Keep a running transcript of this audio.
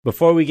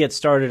Before we get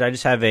started, I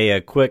just have a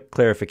quick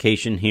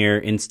clarification here.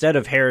 Instead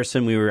of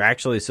Harrison, we were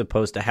actually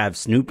supposed to have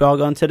Snoop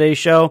Dogg on today's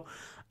show,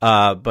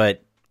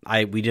 but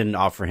we didn't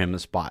offer him a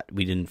spot.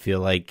 We didn't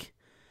feel like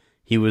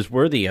he was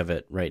worthy of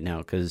it right now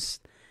because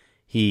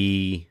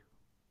he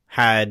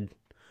had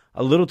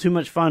a little too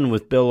much fun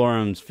with Bill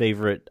Orum's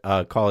favorite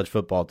college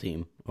football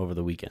team over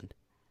the weekend.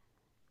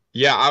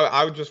 Yeah,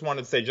 I would just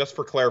wanted to say, just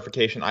for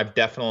clarification, I've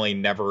definitely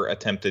never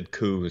attempted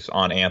coups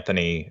on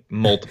Anthony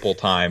multiple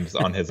times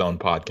on his own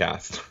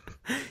podcast.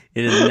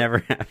 It has never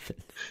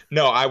happened.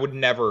 No, I would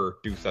never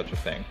do such a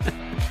thing.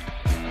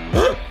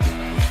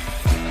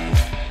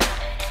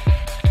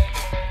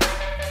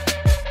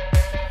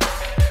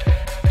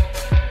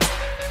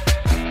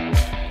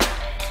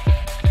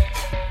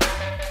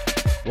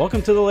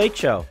 Welcome to The Late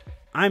Show.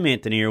 I'm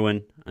Anthony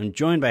Irwin. I'm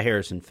joined by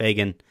Harrison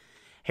Fagan.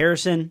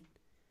 Harrison,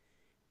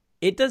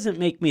 it doesn't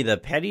make me the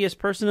pettiest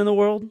person in the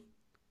world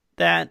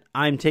that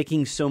I'm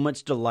taking so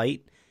much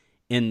delight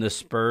in the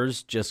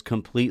Spurs just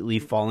completely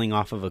falling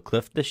off of a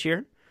cliff this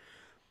year.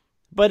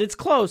 But it's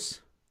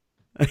close.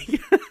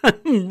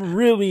 I'm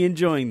really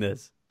enjoying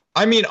this.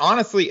 I mean,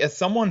 honestly, as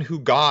someone who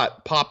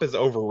got Pop is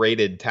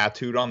overrated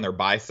tattooed on their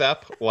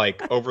bicep,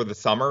 like over the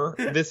summer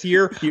this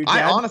year, Your dad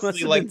I honestly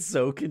must have been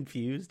so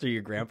confused, or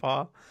your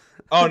grandpa.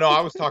 Oh no,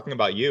 I was talking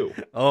about you.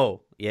 Oh,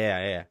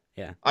 yeah.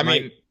 I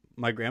mean,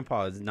 my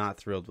grandpa is not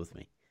thrilled with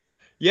me.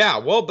 Yeah,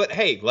 well, but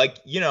hey, like,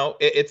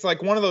 it's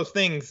like one of those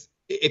things.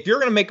 If you're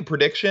going to make a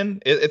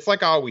prediction, it's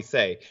like I always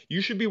say, you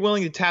should be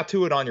willing to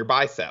tattoo it on your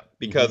bicep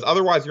because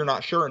otherwise you're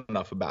not sure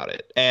enough about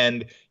it.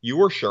 And you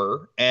were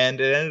sure, and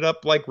it ended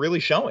up like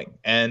really showing.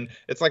 And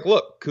it's like,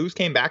 look, Kuz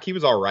came back. He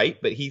was all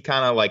right, but he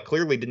kind of like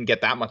clearly didn't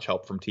get that much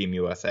help from Team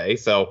USA.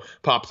 So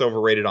Pop's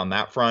overrated on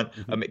that front.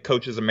 It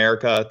coaches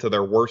America to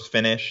their worst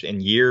finish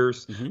in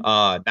years.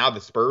 Now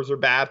the Spurs are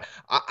bad.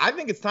 I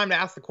think it's time to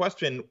ask the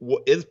question,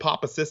 is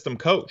Pop a system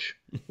coach?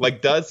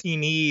 Like, does he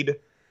need...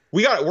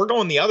 We're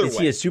going the other way.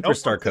 Is he a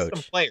superstar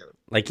coach? Player.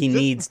 Like he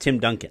needs Tim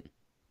Duncan.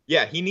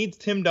 Yeah, he needs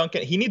Tim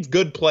Duncan. He needs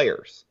good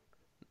players.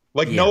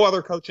 Like no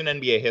other coach in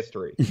NBA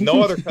history.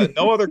 No other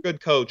good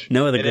coach in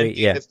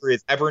NBA history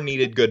has ever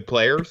needed good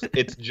players.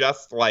 It's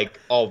just like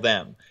all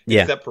them.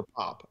 Except for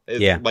Pop.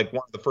 It's like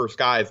one of the first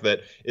guys that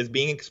is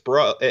being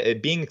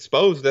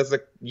exposed as a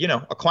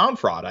clown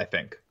fraud, I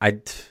think.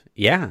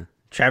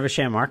 Travis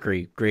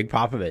Shammarkery, Gregg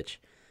Popovich.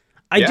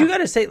 I do got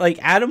to say, like,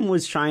 Adam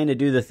was trying to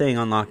do the thing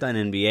on Locked On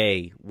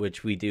NBA,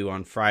 which we do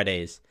on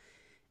Fridays.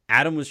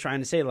 Adam was trying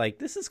to say, like,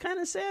 this is kind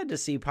of sad to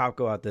see Pop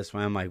go out this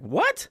way. I'm like,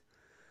 what?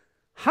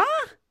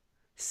 Huh?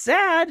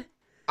 Sad?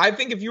 I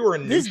think if you were a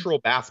neutral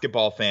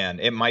basketball fan,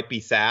 it might be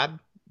sad,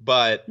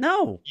 but...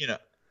 No.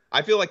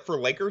 I feel like for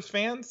Lakers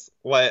fans,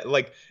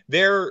 like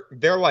they're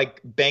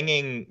like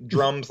banging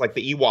drums like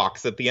the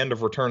Ewoks at the end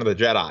of Return of the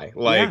Jedi.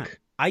 Like,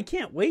 I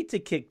can't wait to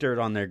kick dirt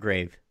on their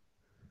grave.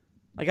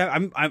 Like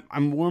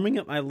I'm warming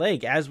up my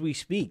leg as we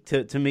speak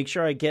to make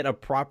sure I get a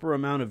proper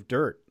amount of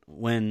dirt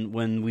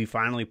when we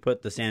finally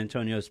put the San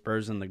Antonio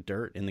Spurs in the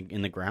dirt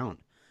in the ground.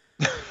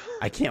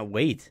 I can't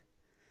wait.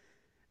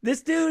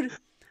 This dude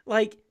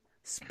like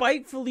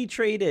spitefully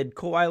traded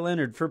Kawhi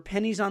Leonard for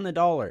pennies on the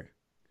dollar.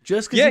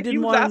 Just because he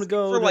didn't want him to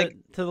go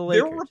to the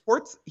Lakers. There were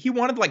reports he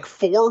wanted like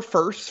 4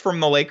 firsts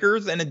from the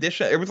Lakers in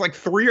addition. It was like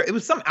 3. It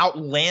was some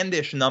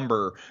outlandish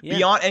number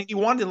beyond. And he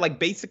wanted like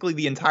basically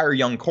the entire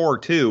young core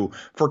too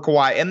for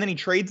Kawhi. And then he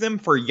trades him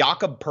for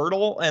Jakob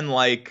Poeltl and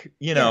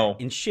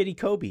and shitty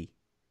Kobe.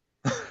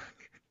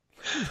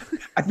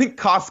 I think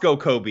Costco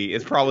Kobe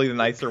is probably the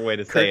nicer way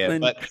to say it.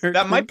 But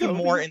that might be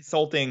more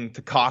insulting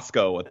to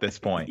Costco at this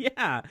point.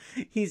 Yeah,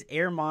 he's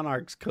Air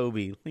Monarchs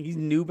Kobe. Like he's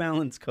New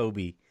Balance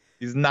Kobe.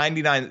 He's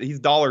 99. He's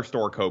dollar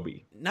store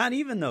Kobe. Not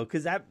even though,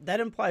 because that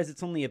implies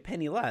it's only a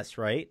penny less,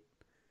 right?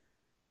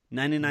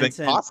 99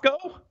 cents.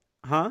 Costco?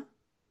 Huh?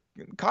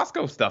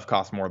 Costco stuff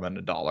costs more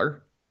than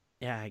 $1.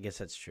 Yeah, I guess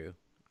that's true.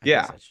 I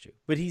guess that's true.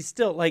 But he's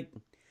still like,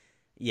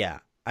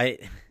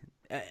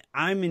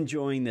 I'm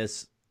enjoying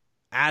this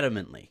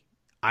adamantly.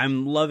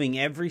 I'm loving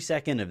every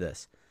second of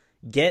this.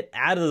 Get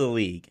out of the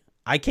league.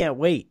 I can't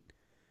wait.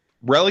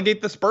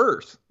 Relegate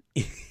the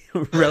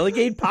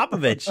Relegate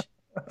Popovich.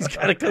 He's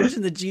got to coach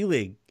in the G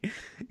League.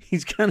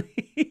 He's got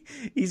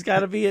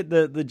to be at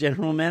the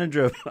general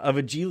manager of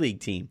a G League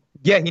team.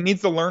 Yeah, he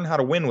needs to learn how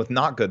to win with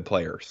not good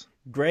players.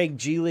 Gregg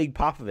G League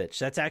Popovich.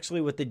 That's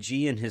actually what the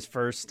G in his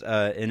first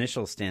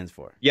initial stands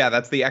for. Yeah,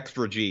 that's the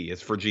extra G is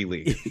for G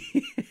League.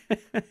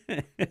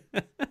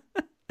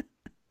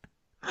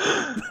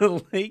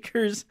 The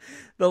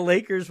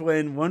Lakers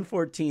win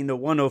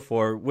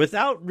 114-104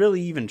 without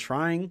really even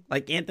trying.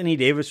 Like Anthony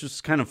Davis was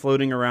kind of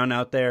floating around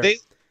out there.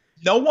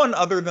 No one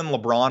other than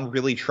LeBron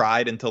really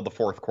tried until the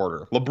fourth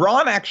quarter.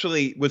 LeBron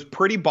actually was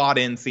pretty bought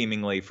in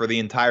seemingly for the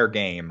entire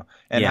game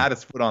and had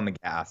his foot on the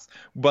gas.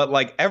 But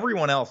like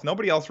everyone else,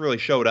 nobody else really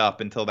showed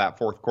up until that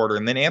fourth quarter.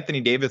 And then Anthony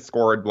Davis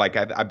scored like,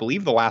 I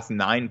believe the last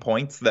 9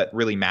 points that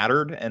really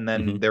mattered. And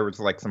then there was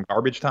like some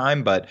garbage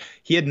time, but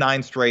he had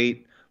 9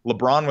 straight.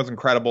 LeBron was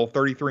incredible,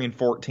 33 and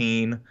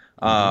 14.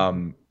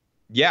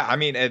 Yeah, I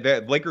mean,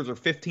 the Lakers are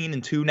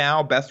 15-2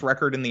 now, best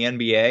record in the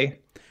NBA.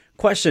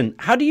 Question: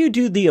 how do you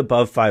do the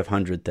above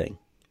 500 thing?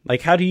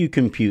 Like, how do you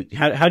compute?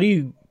 How do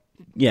you,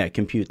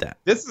 compute that?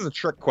 This is a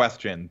trick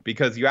question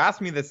because you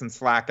asked me this in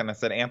Slack and I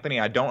said,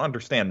 Anthony, I don't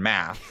understand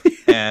math.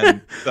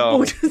 And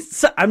so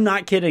I'm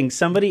not kidding.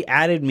 Somebody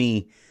added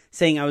me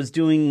saying I was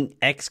doing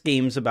X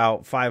games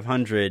about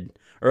 500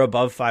 or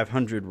above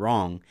 500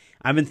 wrong.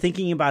 I've been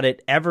thinking about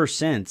it ever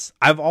since.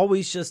 I've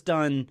always just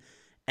done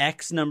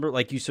X number,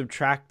 like you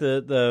subtract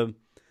the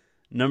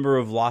number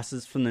of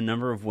losses from the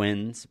number of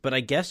wins. But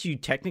I guess you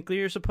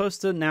technically are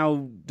supposed to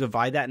now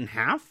divide that in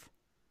half?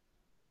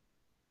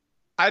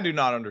 I do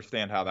not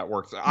understand how that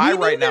works. Me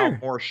Right now neither.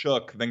 am more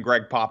shook than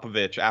Gregg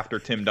Popovich after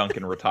Tim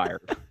Duncan retired.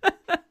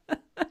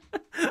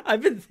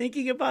 I've been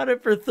thinking about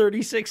it for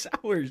 36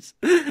 hours.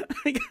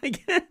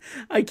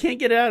 I can't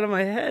get it out of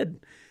my head.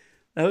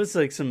 That was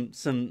like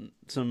some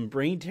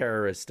brain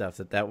terrorist stuff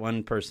that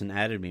one person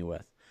added me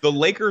with. The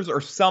Lakers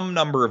are some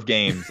number of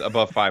games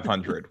above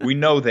 500. We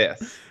know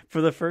this.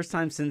 For the first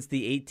time since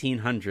the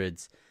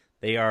 1800s,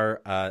 they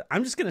are,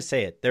 I'm just going to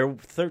say it, they're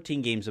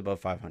 13 games above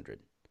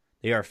 500.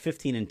 They are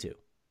 15-2.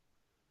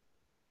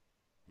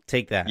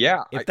 Take that.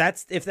 Yeah. If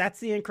that's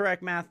the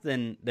incorrect math,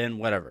 then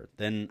whatever.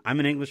 Then I'm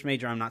an English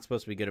major. I'm not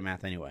supposed to be good at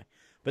math anyway.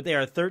 But they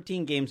are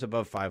 13 games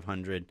above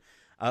 500.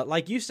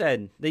 Like you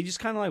said, they just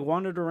kind of like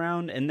wandered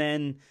around, and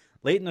then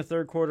late in the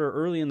third quarter,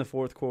 early in the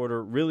fourth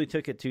quarter, really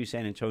took it to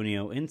San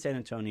Antonio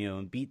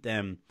and beat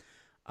them.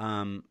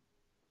 You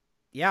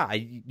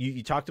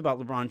talked about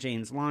LeBron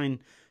James' line,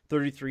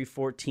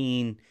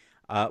 33-14,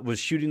 was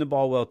shooting the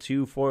ball well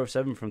too, 4 of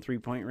 7 from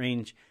three-point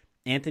range.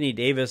 Anthony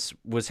Davis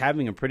was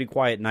having a pretty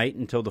quiet night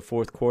until the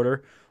fourth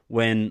quarter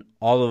when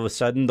all of a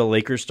sudden the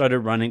Lakers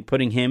started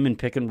putting him in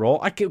pick and roll.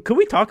 Could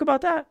we talk about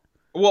that?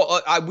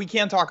 Well, we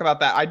can talk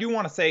about that. I do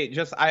want to say,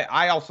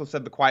 I also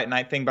said the quiet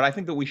night thing, but I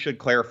think that we should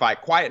clarify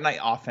quiet night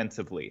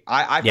offensively.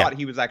 I thought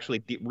he was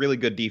actually really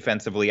good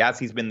defensively, as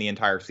he's been the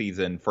entire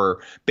season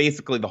for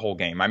basically the whole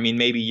game. I mean,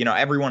 maybe,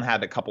 everyone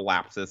had a couple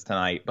lapses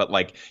tonight, but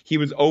like he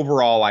was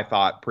overall, I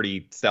thought,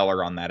 pretty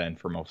stellar on that end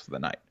for most of the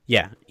night.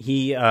 Yeah,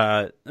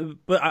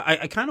 but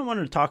I kind of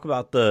wanted to talk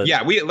about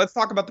let's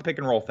talk about the pick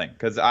and roll thing,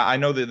 because I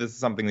know that this is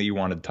something that you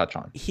wanted to touch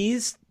on.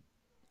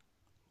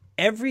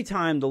 Every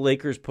time the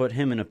Lakers put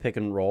him in a pick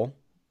and roll,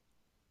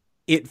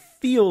 it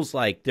feels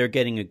like they're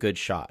getting a good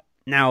shot.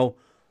 Now,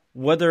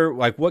 whether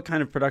like what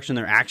kind of production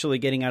they're actually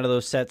getting out of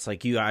those sets,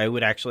 I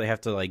would actually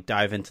have to like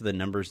dive into the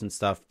numbers and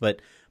stuff, but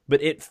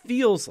it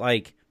feels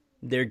like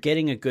they're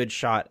getting a good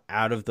shot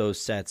out of those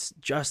sets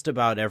just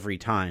about every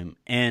time.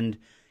 And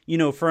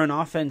for an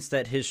offense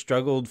that has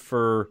struggled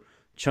for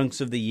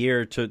chunks of the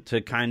year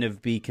to kind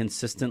of be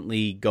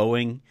consistently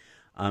going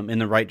in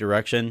the right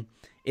direction,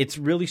 it's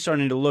really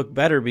starting to look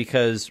better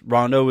because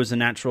Rondo is a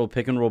natural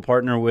pick and roll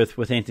partner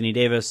with Anthony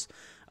Davis.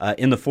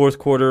 In the fourth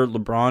quarter,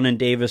 LeBron and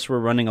Davis were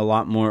running a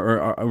lot more,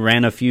 or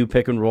ran a few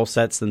pick and roll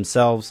sets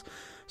themselves.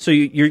 So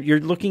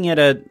you're looking at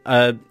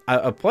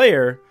a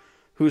player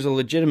who's a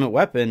legitimate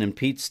weapon, and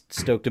Pete's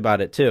stoked about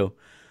it too.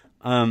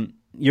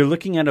 You're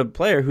looking at a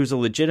player who's a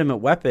legitimate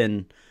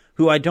weapon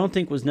who I don't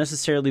think was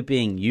necessarily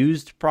being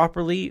used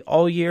properly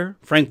all year.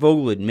 Frank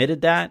Vogel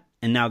admitted that,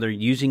 and now they're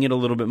using it a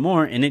little bit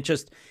more, and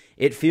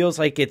it feels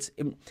like it's,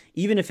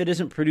 even if it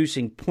isn't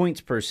producing points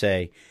per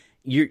se,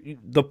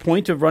 the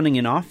point of running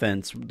an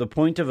offense, the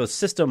point of a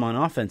system on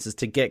offense is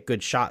to get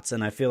good shots,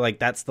 and I feel like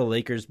that's the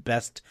Lakers'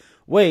 best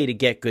way to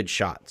get good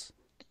shots.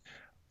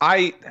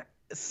 I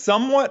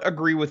somewhat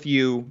agree with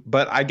you,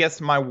 but I guess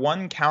my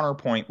one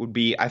counterpoint would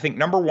be, I think,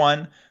 number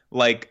one,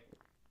 like,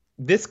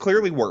 this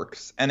clearly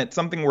works, and it's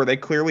something where they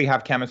clearly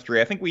have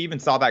chemistry. I think we even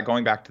saw that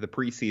going back to the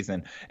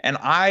preseason, and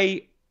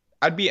I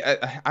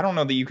don't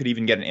know that you could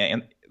even get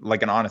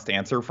an honest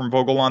answer from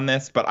Vogel on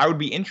this, but I would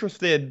be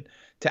interested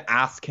to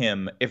ask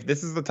him if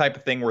this is the type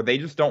of thing where they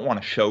just don't want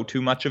to show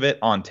too much of it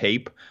on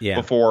tape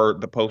before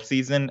the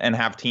postseason and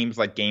have teams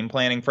like game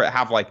planning for it,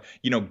 have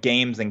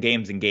games and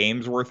games and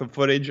games worth of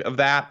footage of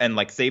that and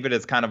like save it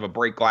as kind of a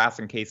break glass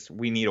in case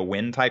we need a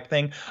win type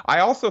thing.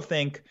 I also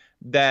think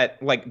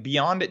that like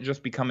beyond it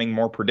just becoming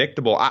more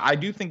predictable, I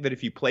do think that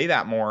if you play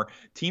that more,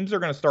 teams are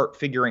going to start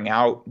figuring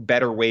out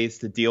better ways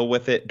to deal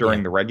with it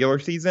during the regular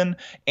season.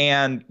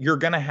 And you're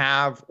going to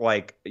have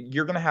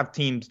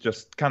teams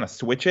just kind of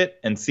switch it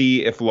and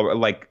see if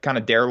kind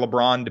of dare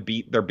LeBron to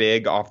beat their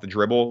big off the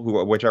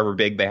dribble, whichever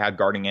big they had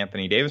guarding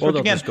Anthony Davis, which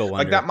again,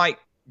 like that might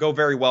go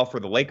very well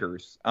for the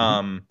Lakers.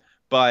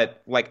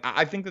 But like,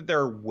 I think that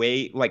they're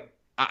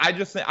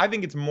I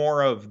think it's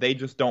more of they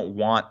just don't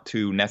want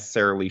to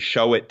necessarily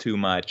show it too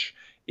much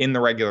in the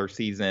regular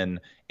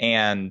season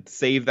and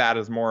save that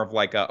as more of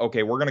like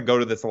okay, we're going to go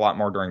to this a lot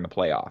more during the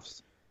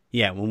playoffs.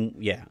 Yeah,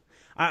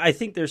 I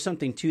think there's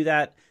something to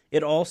that.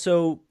 It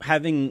also,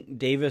 having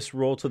Davis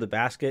roll to the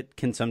basket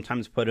can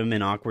sometimes put him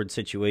in awkward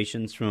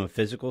situations from a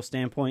physical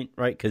standpoint,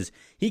 right? Because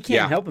he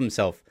can't help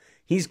himself.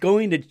 He's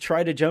going to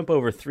try to jump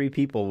over 3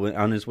 people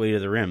on his way to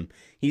the rim.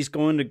 He's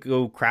going to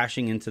go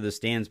crashing into the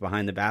stands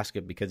behind the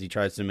basket because he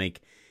tries to make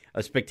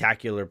a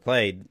spectacular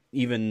play,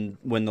 even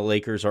when the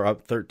Lakers are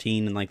up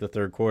 13 in like the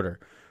third quarter,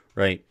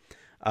 right?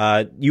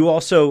 You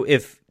also,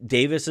 if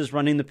Davis is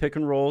running the pick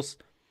and rolls,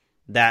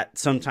 that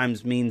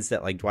sometimes means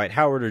that like Dwight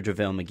Howard or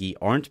JaVale McGee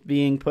aren't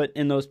being put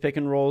in those pick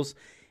and rolls.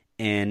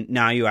 And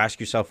now you ask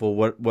yourself, well,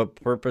 what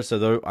purpose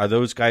are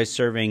those guys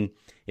serving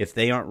if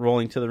they aren't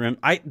rolling to the rim?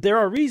 There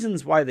are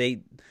reasons why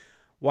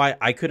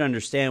I could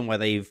understand why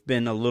they've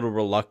been a little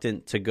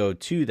reluctant to go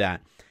to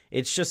that.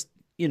 It's just,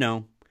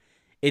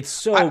 it's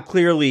so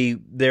clearly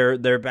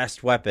their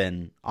best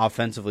weapon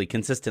offensively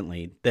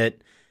consistently that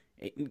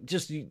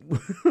just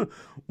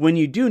when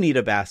you do need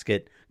a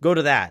basket, go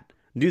to that.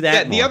 Do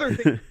that. Yeah, the other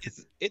thing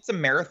is it's a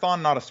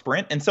marathon, not a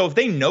sprint. And so if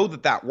they know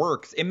that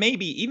works, it may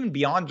be even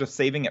beyond just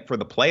saving it for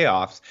the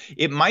playoffs.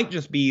 It might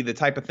just be the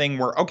type of thing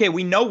where, okay,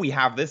 we know we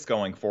have this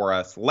going for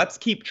us. Let's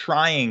keep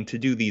trying to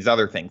do these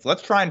other things.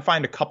 Let's try and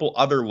find a couple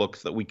other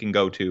looks that we can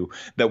go to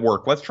that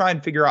work. Let's try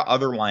and figure out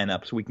other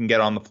lineups we can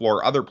get on the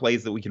floor, other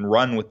plays that we can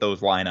run with those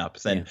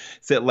lineups and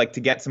so like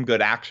to get some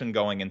good action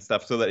going and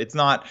stuff so that it's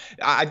not,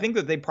 I think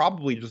that they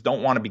probably just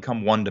don't want to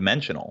become one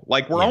dimensional.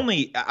 Like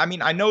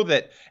I know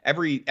that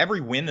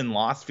every win and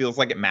loss feels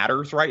like it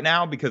matters right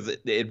now because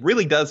it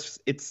really does.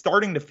 It's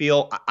starting to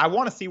feel, I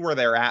want to see where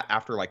they're at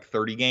after like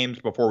 30 games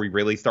before we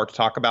really start to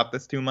talk about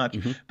this too much.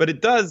 But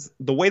it does,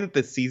 the way that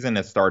this season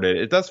has started,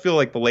 it does feel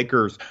like the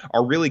Lakers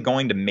are really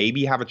going to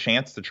maybe have a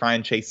chance to try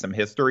and chase some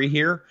history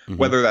here,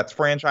 whether that's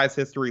franchise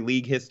history,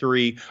 league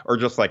history, or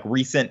just like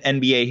recent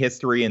NBA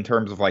history in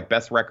terms of like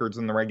best records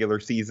in the regular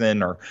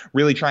season, or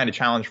really trying to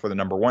challenge for the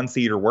number 1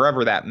 seed or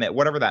whatever that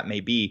may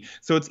be.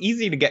 So it's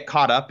easy to get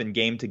caught up in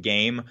game to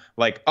game.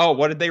 Like, oh,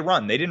 what did they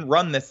run? They didn't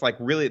run this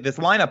this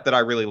lineup that I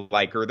really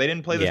like, or they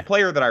didn't play this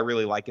player that I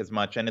really like as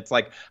much. And it's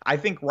like, I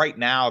think right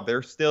now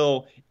they're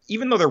still,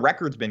 even though their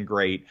record's been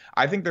great,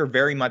 I think they're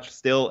very much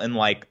still in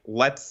like,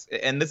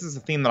 and this is a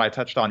theme that I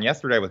touched on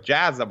yesterday with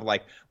Jazz of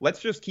like,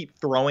 let's just keep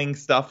throwing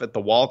stuff at the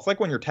wall. It's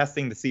like when you're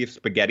testing to see if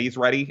spaghetti's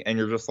ready and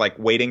you're just like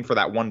waiting for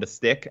that one to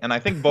stick. And I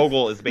think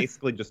Vogel is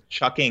basically just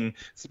chucking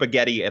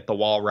spaghetti at the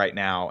wall right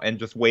now and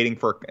just waiting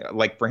for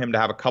him to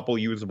have a couple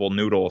usable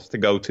noodles to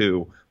go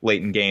to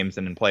late in games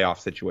and in playoff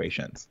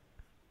situations.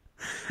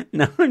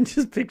 Now I'm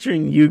just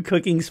picturing you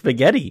cooking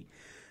spaghetti.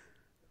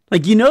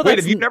 Like, wait,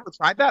 have you never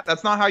tried that?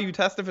 That's not how you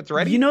test if it's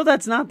ready?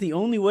 That's not the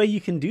only way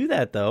you can do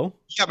that, though.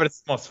 Yeah, but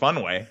it's the most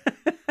fun way.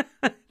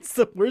 It's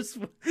the worst.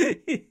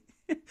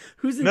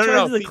 Who's in charge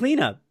of the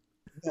cleanup?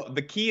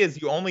 The key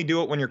is you only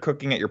do it when you're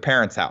cooking at your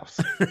parents' house.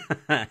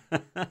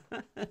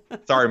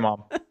 Sorry,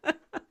 Mom.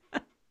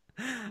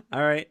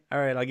 All right.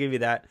 I'll give you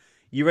that.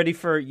 You ready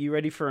for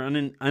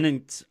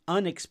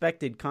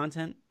unexpected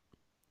content?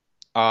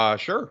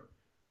 Sure.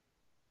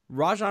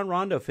 Rajon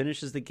Rondo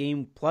finishes the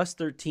game plus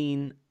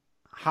 13.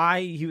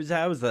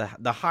 That was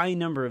the high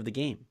number of the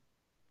game.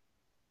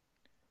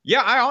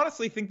 Yeah, I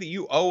honestly think that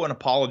you owe an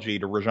apology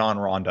to Rajon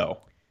Rondo.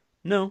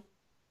 No.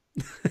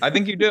 I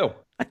think you do.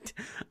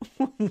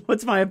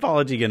 What's my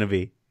apology going to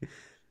be?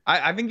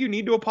 I think you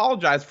need to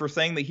apologize for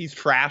saying that he's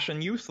trash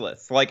and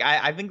useless. Like,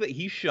 I think that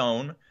he's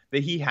shown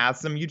that he has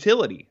some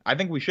utility. I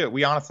think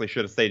we honestly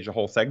should have staged a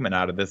whole segment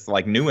out of this,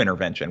 like, new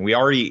intervention. We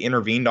already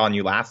intervened on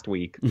you last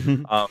week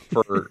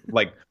for,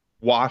 like,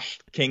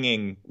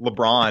 kinging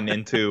LeBron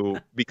into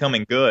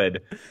becoming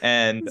good.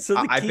 And so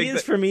the key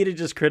is for me to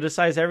just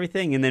criticize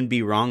everything and then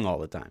be wrong all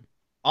the time.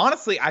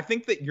 Honestly, I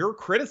think that your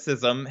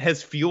criticism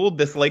has fueled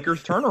this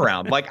Lakers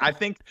turnaround. Like, I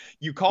think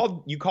you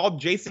called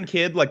Jason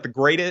Kidd like the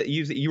greatest.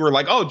 You were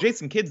like, oh,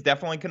 Jason Kidd's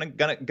definitely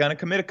gonna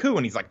commit a coup,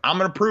 and he's like, I'm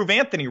gonna prove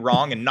Anthony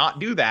wrong and not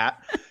do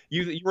that.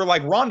 You were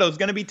like, Rondo's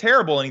gonna be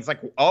terrible, and he's like,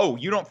 oh,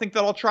 you don't think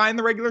that I'll try in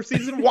the regular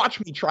season? Watch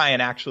me try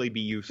and actually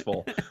be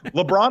useful.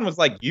 LeBron was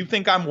like, you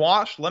think I'm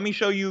washed? Let me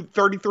show you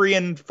 33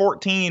 and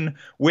 14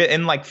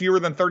 in like fewer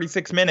than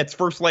 36 minutes.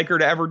 First Laker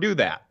to ever do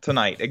that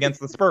tonight against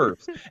the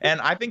Spurs.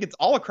 And I think it's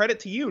all a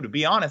credit to you, to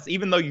be honest,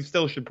 even though you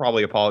still should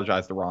probably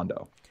apologize to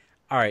Rondo.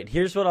 All right,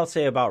 here's what I'll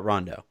say about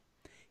Rondo.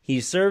 He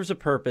serves a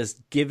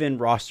purpose given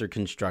roster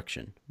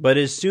construction. But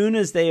as soon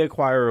as they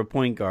acquire a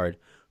point guard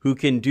who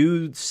can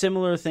do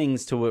similar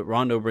things to what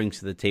Rondo brings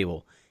to the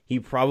table, he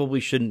probably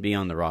shouldn't be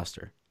on the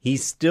roster.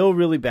 He's still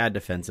really bad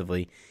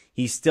defensively.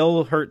 He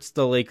still hurts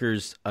the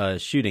Lakers'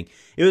 shooting.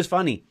 It was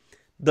funny.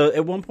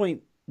 At one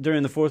point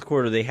during the fourth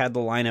quarter, they had the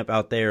lineup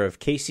out there of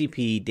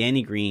KCP,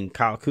 Danny Green,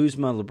 Kyle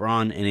Kuzma,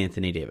 LeBron, and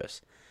Anthony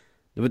Davis.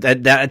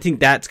 I think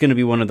that's going to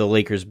be one of the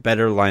Lakers'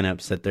 better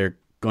lineups that they're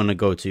going to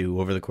go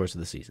to over the course of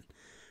the season.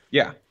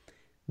 Yeah.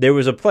 There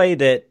was a play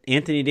that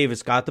Anthony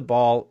Davis got the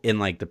ball in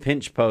like the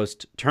pinch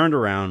post, turned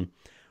around,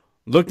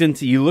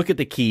 you look at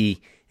the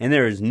key, and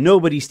there is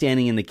nobody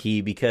standing in the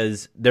key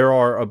because there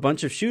are a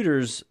bunch of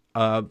shooters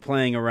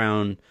playing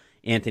around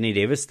Anthony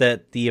Davis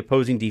that the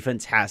opposing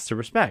defense has to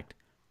respect.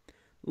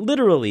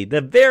 Literally,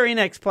 the very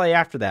next play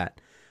after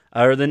that,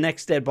 or the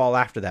next dead ball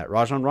after that,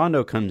 Rajon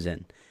Rondo comes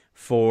in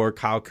for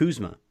Kyle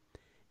Kuzma.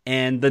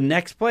 And the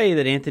next play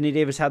that Anthony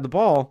Davis had the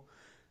ball,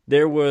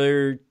 there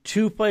were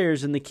two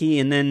players in the key,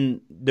 and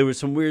then there was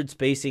some weird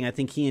spacing. I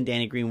think he and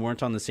Danny Green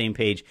weren't on the same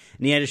page,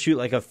 and he had to shoot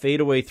like a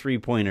fadeaway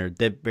three-pointer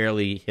that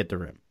barely hit the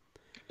rim.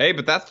 Hey,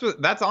 but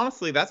that's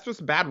honestly just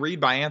a bad read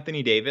by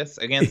Anthony Davis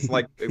against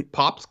like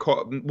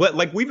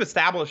like we've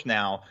established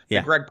now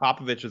that Gregg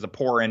Popovich is a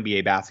poor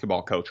NBA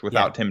basketball coach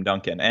without Tim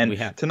Duncan. And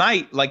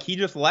tonight, like he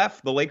just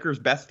left the Lakers'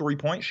 best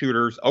 3-point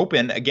shooters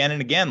open again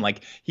and again.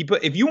 Like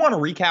if you want a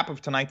recap of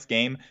tonight's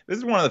game, this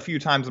is one of the few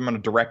times I'm going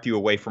to direct you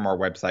away from our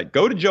website.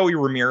 Go to Joey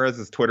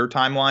Ramirez's Twitter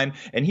timeline,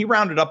 and he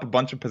rounded up a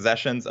bunch of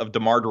possessions of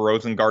DeMar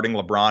DeRozan guarding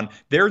LeBron.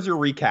 There's your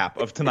recap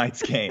of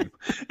tonight's game,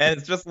 and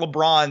it's just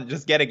LeBron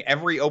just getting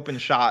every open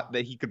shot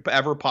that he could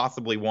ever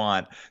possibly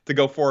want to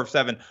go 4 of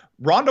 7.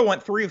 Rondo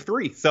went 3 of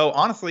 3. So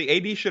honestly,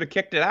 AD should have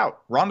kicked it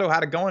out. Rondo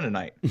had it going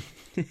tonight.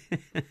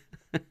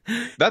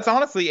 That's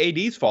honestly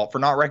AD's fault for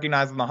not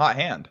recognizing the hot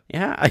hand.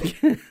 Yeah,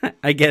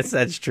 I guess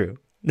that's true.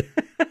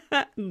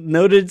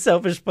 Noted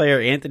selfish player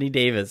Anthony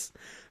Davis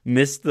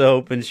missed the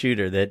open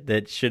shooter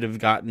that should have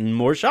gotten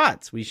more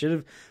shots. We should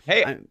have.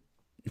 Hey,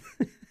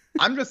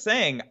 I'm just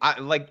saying,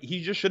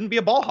 he just shouldn't be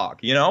a ball hog.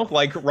 You know,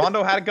 like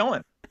Rondo had it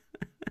going.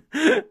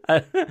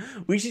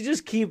 We should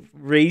just keep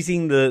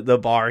raising the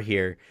bar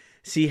here.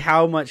 See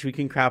how much we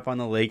can crap on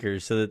the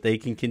Lakers so that they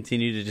can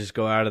continue to just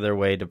go out of their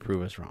way to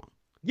prove us wrong.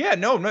 Yeah,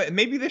 no,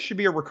 maybe this should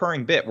be a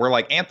recurring bit where,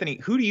 like, Anthony,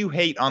 who do you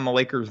hate on the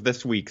Lakers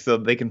this week so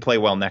they can play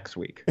well next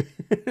week?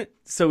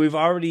 So we've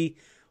already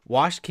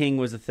Wash King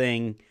was a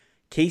thing.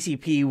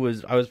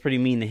 KCP I was pretty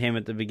mean to him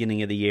at the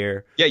beginning of the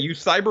year. Yeah, you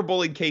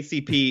cyberbullied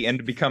KCP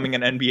into becoming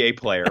an NBA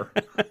player.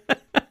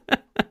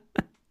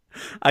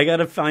 I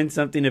gotta find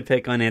something to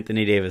pick on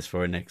Anthony Davis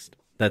for next.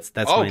 That's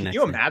my next. Can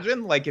you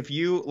imagine? Like if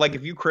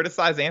you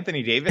criticize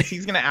Anthony Davis,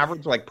 he's gonna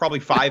average like probably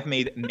 5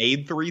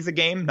 made threes a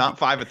game, not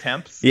 5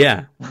 attempts.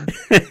 Yeah.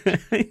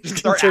 Just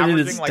start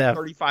averaging like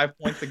 35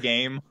 points a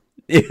game.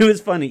 It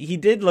was funny. He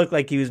did look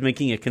like he was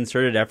making a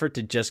concerted effort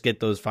to just get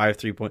those 5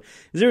 3-point.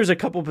 There was a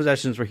couple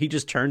possessions where he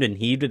just turned and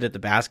heaved it at the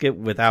basket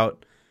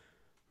without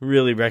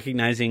really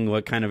recognizing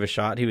what kind of a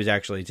shot he was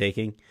actually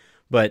taking.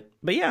 But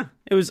yeah,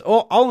 it was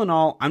all in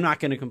all, I'm not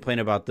going to complain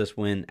about this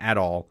win at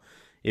all.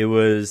 It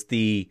was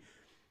they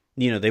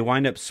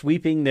wind up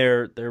sweeping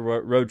their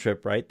road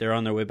trip, right? They're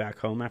on their way back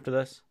home after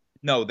this.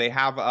 No, they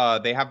have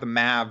the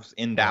Mavs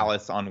in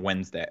Dallas on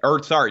Wednesday.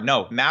 Or sorry,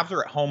 no, Mavs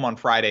are at home on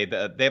Friday.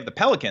 They have the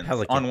Pelicans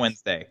on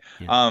Wednesday.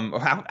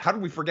 Yeah. How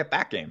did we forget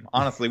that game?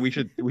 Honestly, we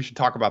should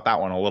talk about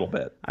that one a little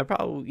bit.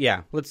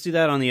 Let's do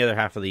that on the other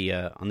half of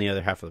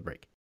the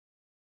break.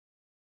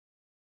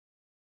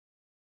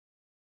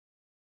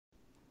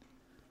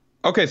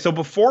 Okay, so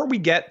before we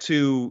get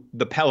to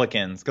the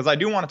Pelicans, because I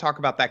do want to talk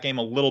about that game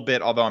a little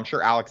bit, although I'm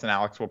sure Alex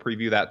will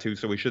preview that too,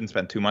 so we shouldn't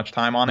spend too much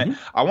time on it.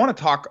 I want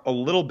to talk a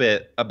little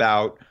bit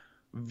about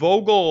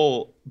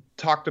Vogel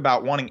talked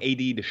about wanting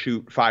AD to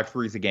shoot 5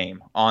 threes a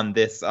game on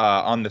this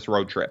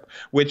road trip,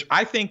 which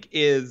I think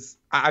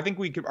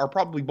we are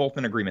probably both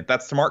in agreement.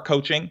 That's smart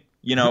coaching.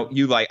 You know,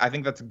 I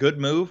think that's a good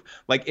move.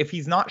 Like if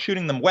he's not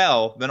shooting them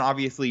well, then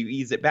obviously you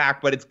ease it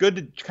back, but it's good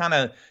to kind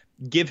of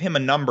give him a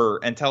number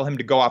and tell him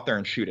to go out there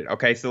and shoot it.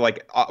 Okay. So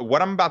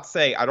what I'm about to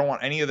say, I don't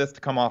want any of this to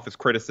come off as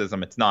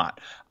criticism. It's not.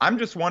 I'm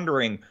just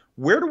wondering,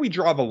 where do we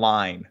draw the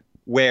line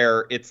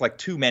where it's like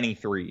too many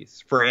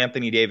threes for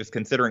Anthony Davis,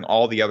 considering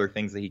all the other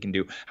things that he can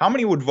do? How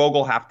many would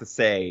Vogel have to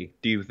say,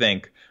 do you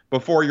think,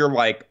 before you're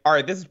like, all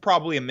right, this is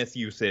probably a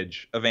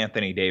misusage of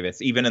Anthony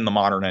Davis, even in the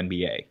modern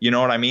NBA? You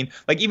know what I mean?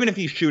 Like, even if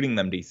he's shooting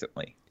them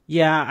decently.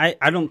 Yeah,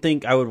 I don't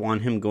think I would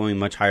want him going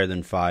much higher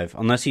than 5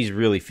 unless he's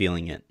really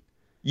feeling it.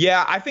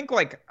 Yeah, I think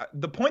like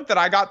the point that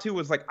I got to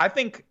was like, I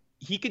think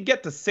he could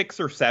get to 6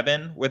 or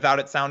 7 without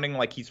it sounding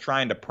like he's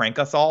trying to prank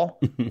us all.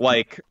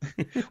 like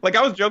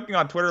I was joking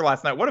on Twitter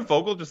last night. What if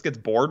Vogel just gets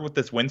bored with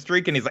this win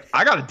streak and he's like,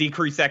 I got to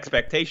decrease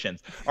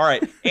expectations. All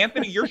right,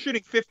 Anthony, you're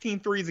shooting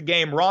 15 threes a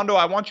game. Rondo,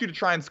 I want you to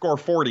try and score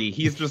 40.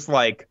 He's just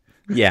like,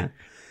 yeah.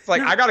 It's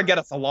like, I got to get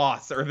us a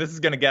loss or this is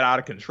going to get out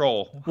of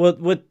control.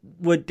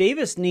 What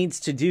Davis needs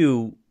to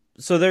do,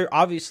 so they're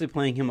obviously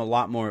playing him a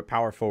lot more at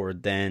power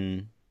forward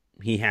than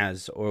he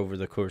has over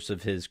the course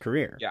of his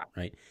career. Yeah.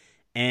 Right.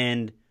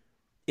 And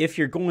if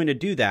you're going to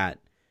do that,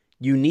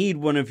 you need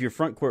one of your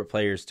front court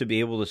players to be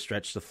able to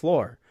stretch the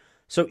floor.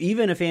 So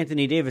even if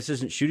Anthony Davis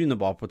isn't shooting the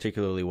ball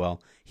particularly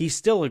well, he's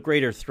still a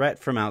greater threat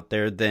from out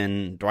there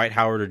than Dwight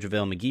Howard or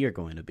JaVale McGee are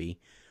going to be.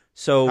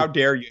 So how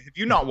dare you? Have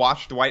you not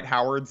watched Dwight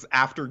Howard's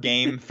after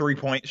game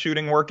 3-point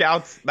shooting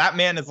workouts? That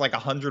man is like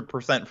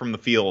 100% from the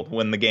field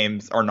when the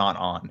games are not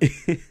on.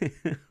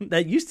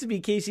 That used to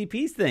be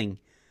KCP's thing.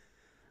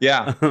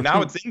 Yeah,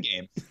 now it's in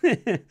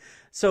games.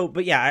 So,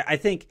 but yeah, I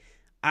think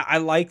I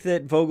like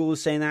that Vogel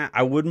is saying that.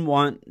 I wouldn't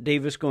want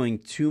Davis going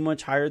too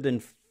much higher than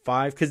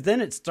 5 because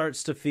then it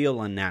starts to feel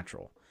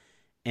unnatural.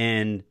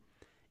 And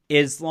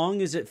as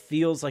long as it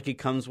feels like it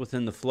comes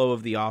within the flow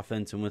of the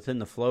offense and within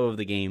the flow of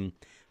the game,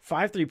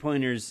 5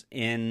 3-pointers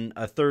in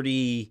a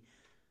 30,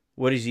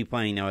 what is he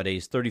playing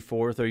nowadays?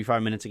 34,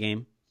 35 minutes a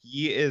game?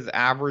 He is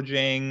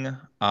averaging,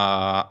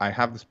 I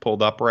have this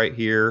pulled up right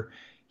here.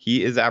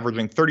 He is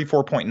averaging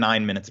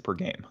 34.9 minutes per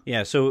game.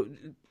 Yeah, so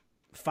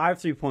 5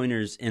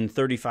 3-pointers in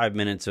 35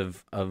 minutes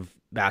of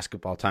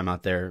basketball time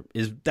out there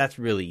that's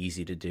really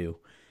easy to do.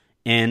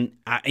 And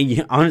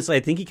honestly, I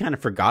think he kind of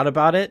forgot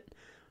about it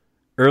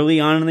early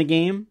on in the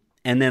game,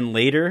 and then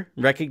later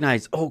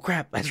recognized, oh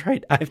crap, that's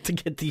right, I have to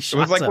get these shots. It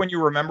was like up. when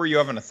you remember you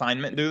have an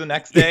assignment due the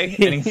next day,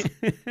 and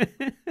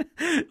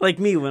he's like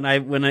me when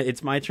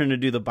it's my turn to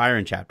do the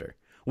Byron chapter,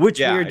 which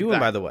we are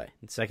doing, by the way,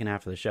 in the second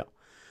half of the show.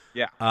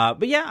 Yeah.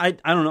 But yeah, I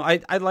don't know.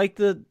 I like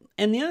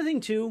and the other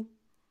thing too.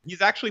 He's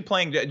actually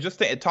playing, just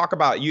to talk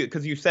about you,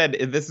 because you said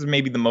this is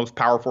maybe the most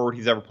power forward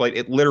he's ever played.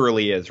 It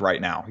literally is right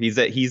now. He's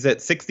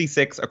at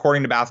 66,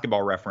 according to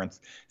Basketball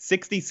Reference.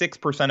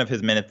 66% of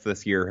his minutes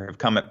this year have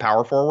come at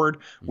power forward,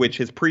 which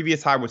his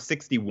previous high was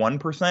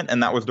 61%,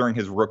 and that was during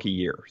his rookie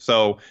year.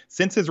 So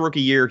since his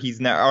rookie year, he's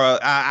now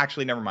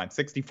actually, never mind,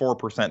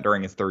 64%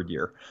 during his third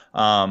year.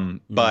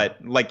 But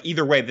like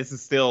either way, this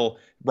is still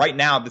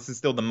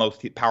the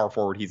most power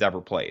forward he's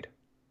ever played.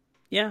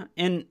 Yeah,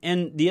 and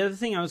the other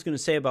thing I was going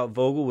to say about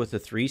Vogel with the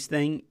threes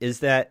thing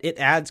is that it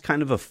adds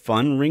kind of a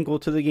fun wrinkle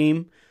to the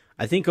game.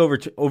 I think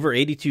over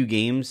 82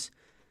 games,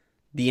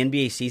 the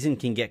NBA season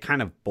can get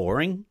kind of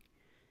boring.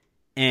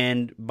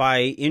 And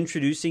by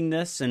introducing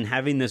this and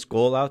having this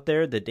goal out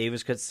there that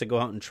Davis gets to go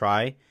out and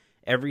try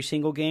every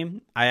single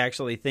game, I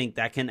actually think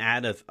that can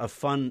add a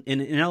fun,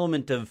 an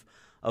element of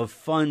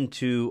fun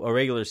to a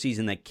regular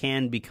season that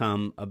can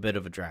become a bit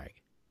of a drag.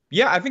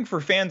 Yeah, I think for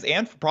fans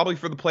and probably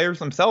for the players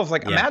themselves,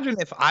 imagine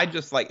if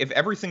if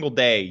every single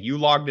day you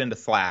logged into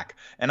Slack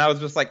and I was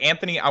just like,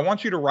 Anthony, I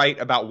want you to write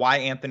about why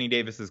Anthony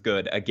Davis is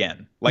good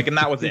again. And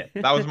that was it.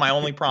 That was my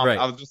only prompt. Right.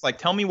 I was just like,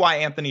 tell me why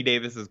Anthony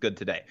Davis is good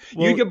today.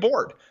 Well, you'd get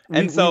bored.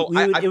 And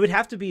it would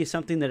have to be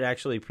something that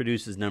actually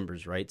produces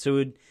numbers, right?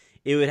 So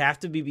it would have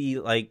to be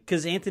like,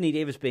 because Anthony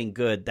Davis being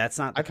good, that's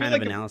not the kind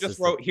of analysis. Just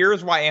wrote,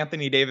 here's why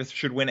Anthony Davis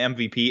should win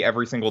MVP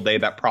every single day.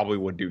 That probably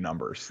would do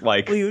numbers. Well,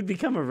 it would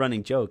become a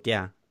running joke.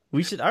 Yeah.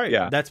 We should. All right.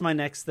 Yeah. That's my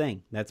next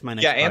thing. That's my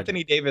next. Yeah. project.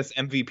 Anthony Davis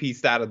MVP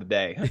stat of the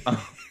day.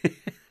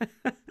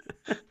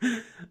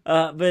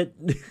 But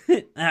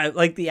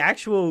like the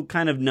actual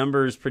kind of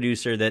numbers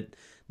producer that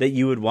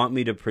you would want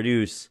me to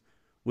produce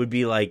would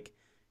be like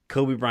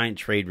Kobe Bryant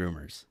trade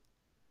rumors.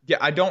 Yeah.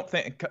 I don't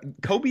think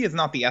Kobe is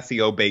not the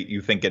SEO bait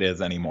you think it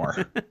is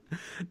anymore.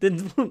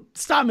 Then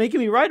stop making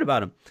me write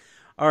about him.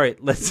 All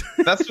right, let's.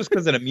 That's just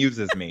because it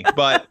amuses me.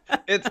 But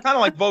it's kind of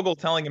like Vogel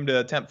telling him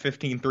to attempt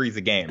 15 threes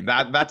a game.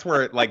 That's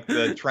where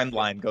the trend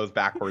line goes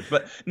backwards.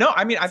 But no,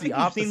 I mean, I think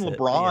you've seen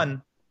LeBron. Yeah.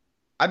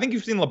 I think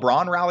you've seen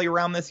LeBron rally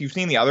around this. You've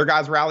seen the other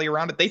guys rally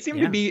around it. They seem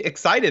to be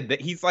excited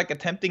that he's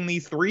attempting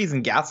these threes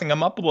and gassing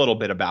them up a little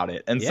bit about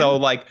it. And so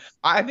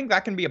I think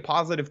that can be a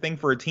positive thing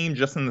for a team,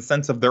 just in the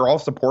sense of they're all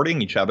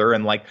supporting each other.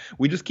 And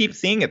we just keep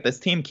seeing it. This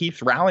team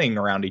keeps rallying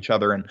around each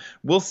other, and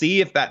we'll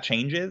see if that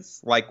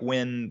changes,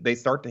 when they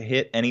start to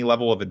hit any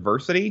level of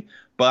adversity.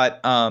 But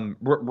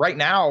right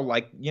now,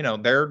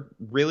 they're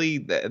really,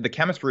 the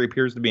chemistry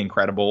appears to be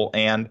incredible.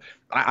 And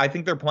I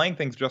think they're playing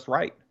things just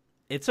right.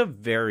 It's a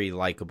very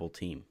likable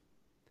team.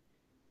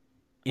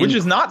 Which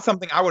is not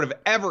something I would have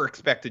ever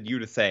expected you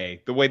to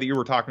say, the way that you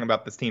were talking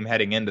about this team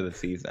heading into the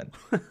season.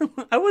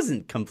 I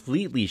wasn't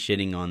completely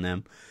shitting on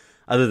them,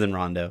 other than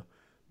Rondo.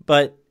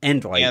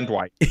 And Dwight. And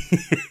Dwight.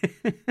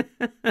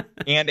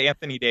 And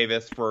Anthony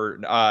Davis for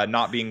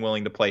not being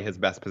willing to play his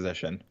best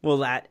position. Well,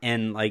 that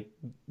and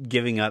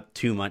giving up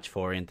too much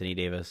for Anthony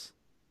Davis.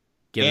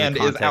 Given the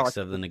context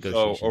of the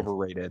negotiations. So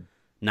overrated.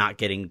 Not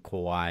getting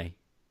Kawhi.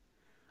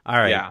 All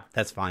right,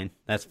 That's fine.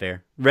 That's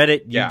fair.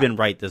 Reddit, you've been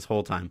right this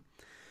whole time.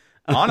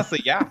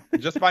 Honestly, yeah.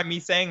 Just by me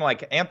saying,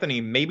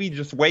 Anthony, maybe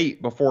just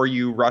wait before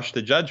you rush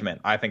to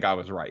judgment, I think I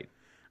was right.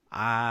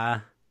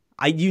 I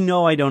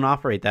don't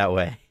operate that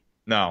way.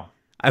 No.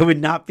 I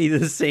would not be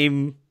the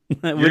same.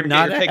 I would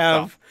not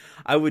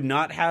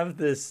have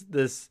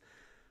this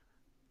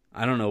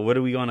I don't know, what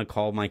do we want to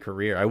call my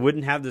career? I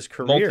wouldn't have this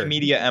career.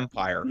 Multimedia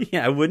empire.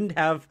 Yeah, I wouldn't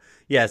have,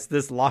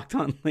 this Locked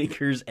On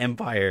Lakers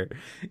empire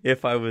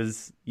if I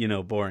was,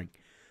 boring.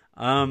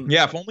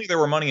 Yeah, if only there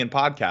were money in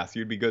podcasts,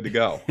 you'd be good to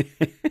go.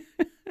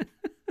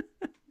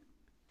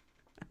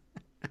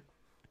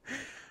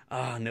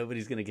 Oh,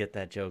 nobody's going to get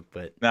that joke,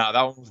 but... No,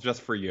 that one was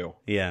just for you.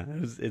 Yeah,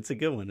 it's a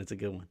good one. It's a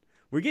good one.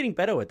 We're getting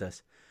better with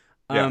this.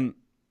 Yeah.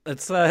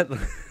 Let's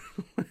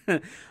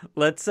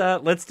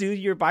do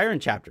your Byron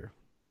chapter.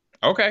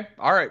 Okay.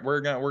 All right. We're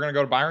gonna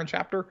go to Byron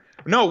chapter.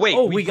 No, wait.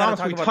 We gotta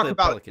talk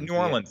about New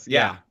Orleans.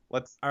 Yeah.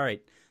 Let's. All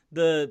right.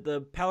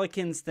 The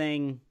Pelicans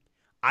thing.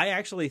 I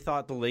actually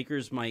thought the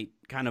Lakers might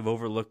kind of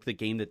overlook the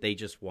game that they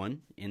just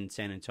won in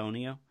San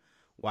Antonio.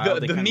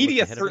 The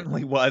media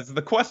certainly was.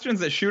 The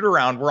questions that shoot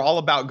around were all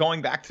about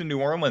going back to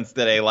New Orleans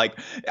today.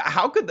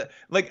 How could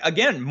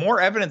again, more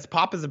evidence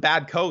Pop is a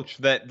bad coach,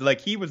 that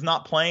he was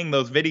not playing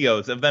those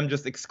videos of them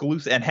just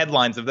exclusive and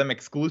headlines of them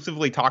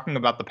exclusively talking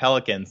about the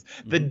Pelicans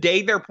the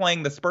day they're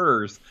playing the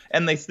Spurs,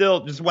 and they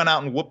still just went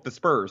out and whooped the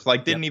Spurs.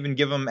 Didn't even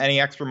give them any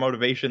extra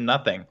motivation,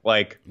 nothing.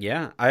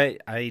 Yeah,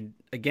 I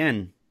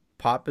again,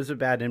 Pop is a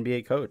bad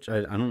NBA coach.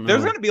 I don't know.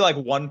 There's going to be like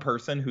one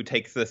person who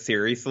takes this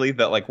seriously,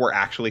 that like we're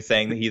actually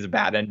saying that he's a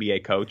bad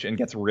NBA coach, and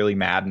gets really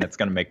mad, and it's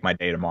going to make my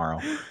day tomorrow.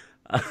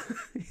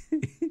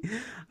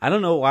 I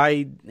don't know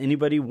why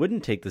anybody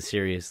wouldn't take this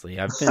seriously.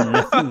 I've been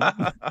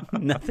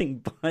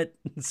nothing but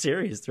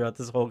serious throughout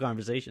this whole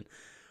conversation.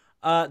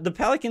 The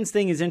Pelicans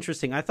thing is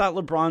interesting. I thought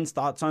LeBron's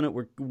thoughts on it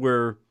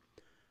were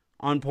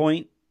on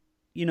point.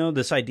 You know,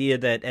 this idea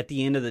that at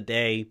the end of the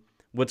day,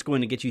 what's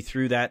going to get you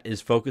through that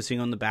is focusing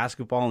on the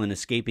basketball and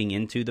escaping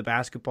into the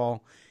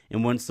basketball.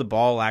 And once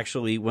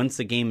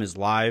the game is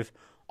live,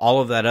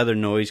 all of that other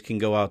noise can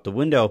go out the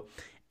window.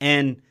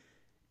 And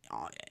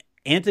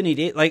Anthony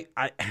Davis,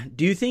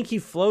 do you think he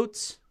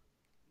floats?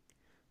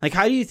 Like,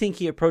 how do you think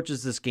he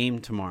approaches this game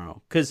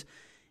tomorrow? Because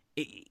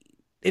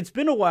it's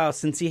been a while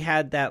since he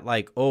had that,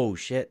 like, oh,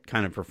 shit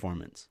kind of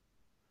performance.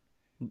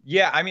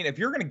 Yeah, I mean, if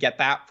you're going to get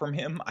that from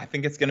him, I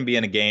think it's going to be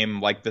in a game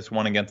like this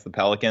one against the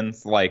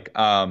Pelicans. Like,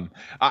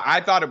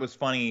 I thought it was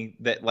funny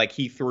that like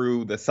he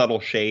threw the subtle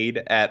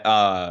shade at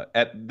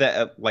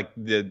the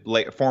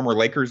former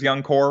Lakers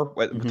young core,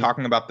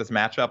 talking about this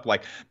matchup.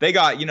 Like they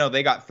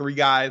got three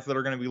guys that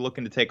are going to be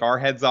looking to take our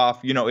heads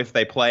off, if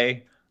they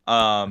play,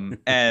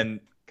 and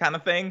kind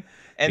of thing.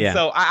 And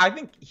so I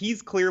think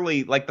he's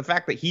clearly, like, the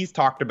fact that he's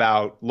talked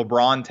about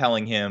LeBron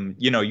telling him,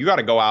 you got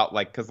to go out,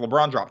 like, because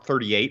LeBron dropped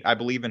 38, I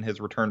believe, in his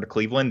return to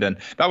Cleveland. And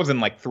that was in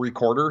like 3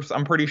 quarters,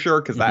 I'm pretty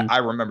sure, because I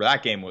remember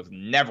that game was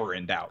never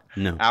in doubt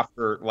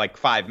after like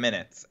 5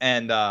 minutes.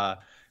 And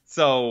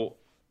so,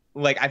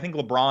 like, I think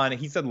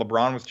he said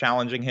LeBron was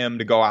challenging him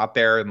to go out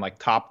there and like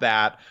top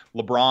that.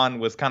 LeBron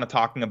was kind of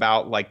talking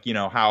about like,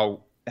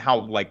 how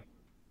like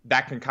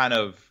that can kind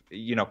of,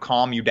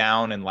 calm you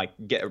down and like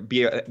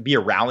be a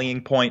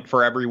rallying point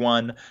for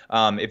everyone.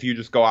 If you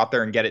just go out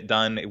there and get it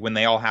done when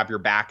they all have your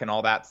back and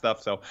all that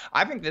stuff. So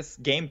I think this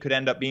game could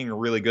end up being a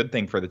really good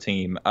thing for the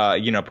team,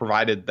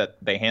 provided that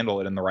they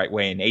handle it in the right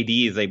way and AD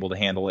is able to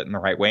handle it in the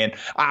right way. And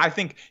I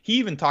think he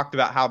even talked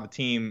about how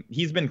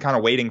he's been kind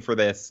of waiting for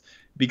this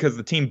because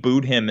the team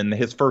booed him in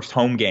his first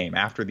home game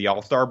after the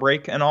All-Star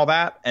break and all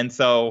that. And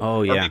so,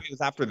 or maybe it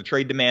was after the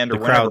trade demand or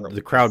whatever.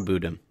 The crowd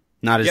booed him,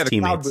 not his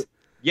teammates.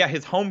 Yeah,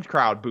 his home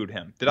crowd booed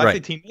him. Did I say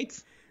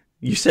teammates?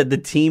 You said the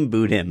team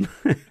booed him.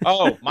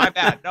 Oh, my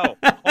bad. No,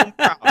 home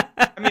crowd.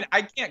 I mean,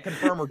 I can't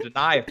confirm or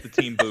deny if the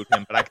team booed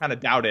him, but I kind of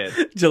doubt it.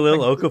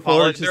 Jahlil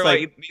Okafor is just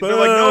like, boo! They're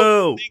like,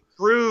 no,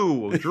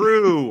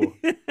 Drew.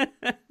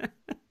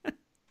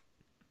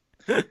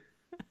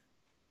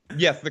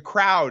 Yes, the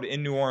crowd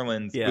in New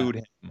Orleans booed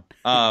him.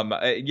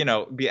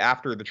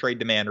 After the trade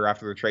demand or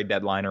after the trade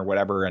deadline or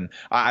whatever. And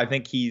I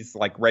think he's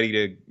like ready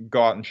to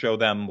go out and show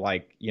them,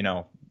 like,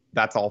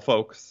 that's all,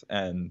 folks.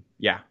 And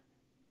yeah,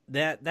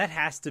 that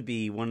has to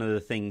be one of the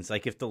things.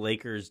 Like, if the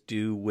Lakers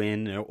do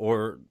win,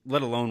 or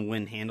let alone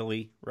win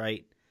handily,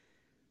 right?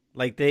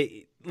 Like,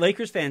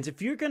 Lakers fans,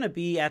 if you're gonna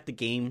be at the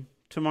game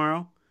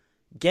tomorrow,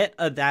 get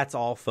a "That's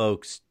all,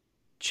 folks"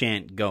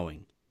 chant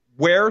going.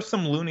 Wear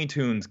some Looney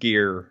Tunes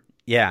gear.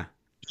 Yeah,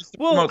 just to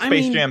promote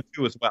Space Jam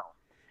 2 as well.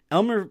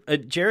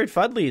 Jared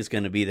Fudley is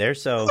going to be there,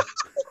 so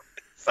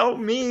so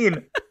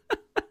mean.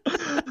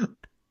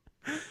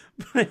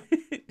 But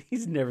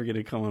he's never going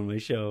to come on my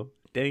show.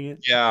 Dang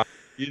it. Yeah,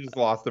 you just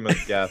lost him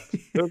as a guest.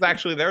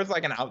 There's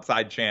like an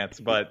outside chance,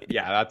 but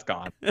yeah, that's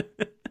gone.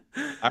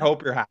 I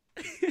hope you're happy.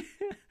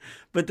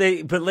 But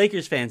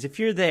Lakers fans, if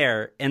you're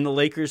there and the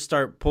Lakers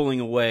start pulling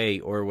away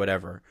or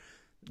whatever,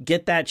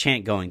 get that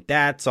chant going.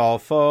 That's all,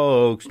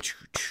 folks.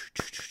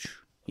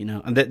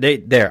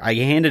 I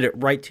handed it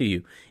right to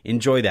you.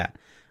 Enjoy that.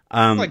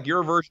 It's like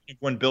your version of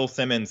when Bill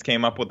Simmons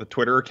came up with a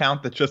Twitter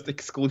account that just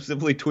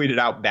exclusively tweeted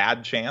out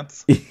bad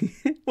chants.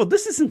 Well,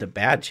 this isn't a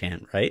bad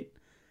chant, right?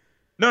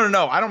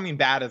 No. I don't mean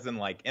bad as in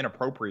like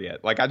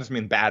inappropriate. Like, I just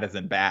mean bad as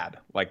in bad.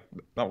 Like,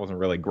 that wasn't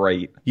really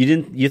great.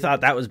 You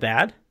thought that was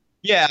bad?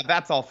 Yeah,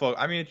 that's all, folks.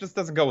 I mean, it just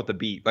doesn't go with the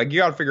beat. Like,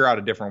 you got to figure out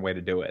a different way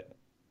to do it.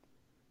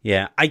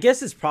 Yeah, I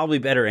guess it's probably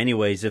better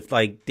anyways if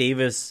like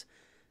Davis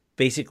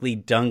basically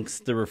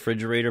dunks the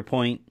refrigerator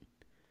point.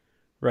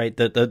 Right,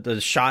 the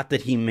shot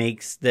that he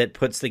makes that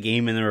puts the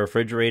game in the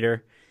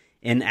refrigerator,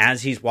 and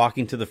as he's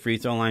walking to the free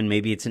throw line,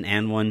 maybe it's an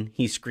and one,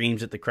 he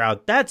screams at the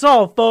crowd, "That's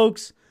all,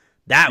 folks."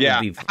 That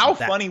would be how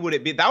funny would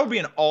it be? That would be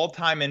an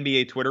all-time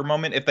NBA Twitter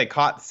moment if they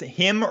caught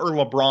him or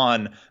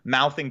LeBron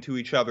mouthing to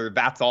each other,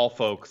 "That's all,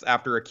 folks,"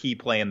 after a key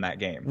play in that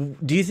game.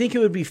 Do you think it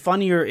would be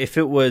funnier if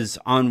it was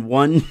on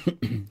one,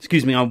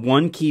 on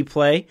one key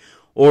play,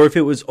 or if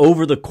it was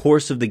over the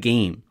course of the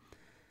game?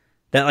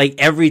 That, like,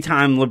 every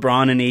time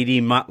LeBron and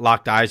AD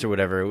locked eyes or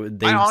whatever,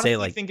 they would say,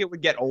 like... I think it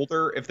would get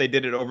older if they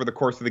did it over the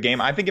course of the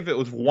game. I think if it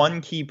was one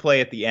key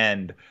play at the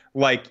end,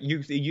 like,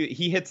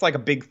 he hits, like, a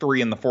big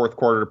 3 in the fourth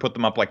quarter to put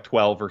them up, like,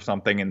 12 or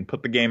something and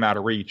put the game out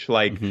of reach,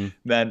 like,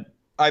 then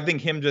I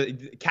think him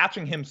just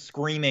catching him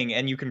screaming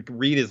and you can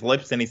read his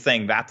lips and he's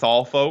saying, "That's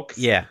all, folks."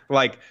 Yeah.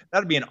 Like,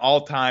 that'd be an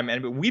all-time...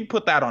 And we'd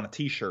put that on a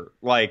T-shirt,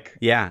 like...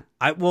 Yeah.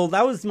 Well,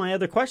 that was my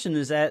other question,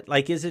 is that,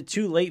 like, is it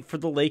too late for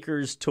the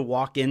Lakers to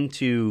walk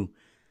into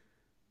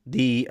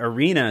the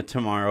arena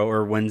tomorrow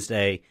or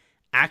Wednesday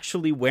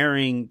actually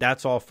wearing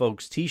That's All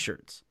Folks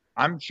t-shirts.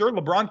 I'm sure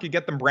LeBron could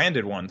get them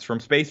branded ones from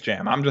Space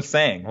Jam. I'm just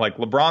saying, like,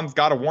 LeBron's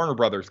got a Warner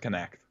Brothers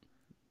connect.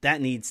 That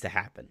needs to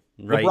happen,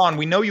 right? LeBron,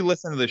 we know you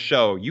listen to the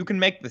show. You can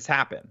make this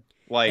happen.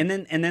 Like, and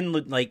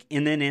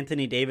then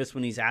Anthony Davis,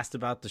 when he's asked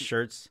about the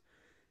shirts,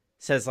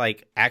 says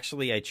like,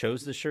 actually, I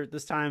chose the shirt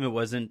this time. It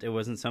wasn't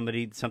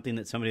something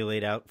that somebody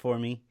laid out for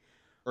me.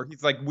 Or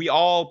he's like, we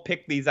all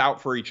picked these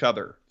out for each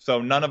other,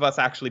 so none of us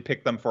actually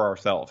picked them for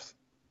ourselves.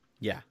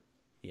 Yeah.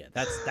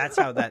 That's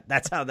how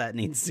that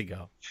needs to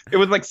go. It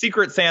was like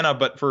Secret Santa,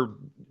 but for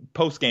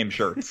post-game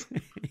shirts.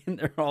 And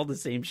they're all the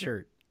same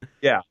shirt.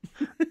 Yeah.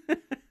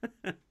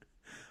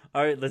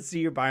 All right, let's see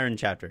your Byron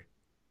chapter.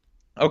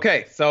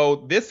 Okay,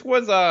 so this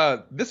was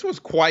a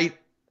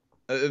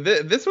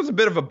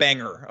bit of a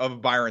banger of a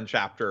Byron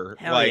chapter.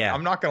 Hell yeah.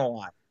 I'm not gonna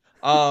lie.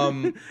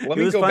 Let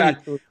me go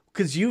back to,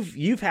 because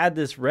you've had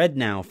this read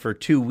now for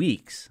 2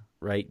 weeks,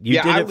 right?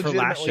 You did it for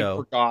last show.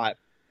 Forgot.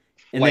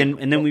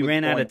 And then we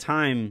ran out of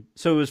time.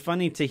 So it was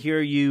funny to hear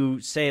you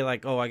say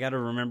like, "Oh, I got to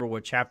remember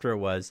what chapter it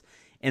was."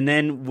 And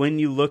then when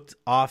you looked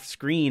off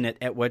screen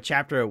at what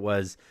chapter it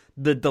was,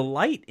 the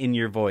delight in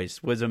your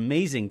voice was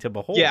amazing to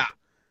behold. Yeah.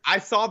 I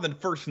saw the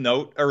first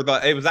note,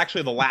 it was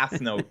actually the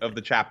last note of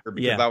the chapter,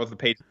 because that was the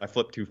page I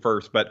flipped to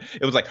first. But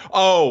it was like,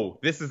 oh,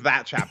 this is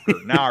that chapter.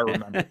 Now I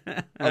remember.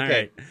 Okay,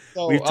 right.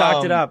 So we've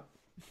talked it up.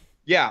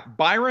 Yeah,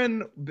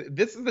 Byron.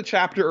 This is the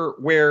chapter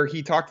where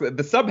he talked. The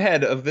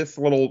subhead of this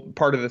little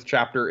part of this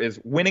chapter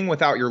is winning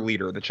without your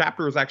leader. The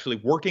chapter is actually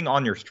working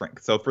on your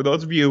strength. So for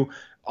those of you,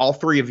 all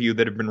three of you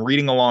that have been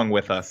reading along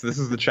with us, this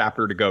is the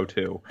chapter to go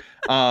to.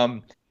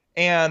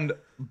 And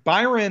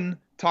Byron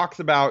talks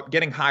about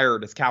getting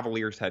hired as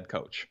Cavaliers head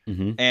coach.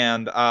 Mm-hmm.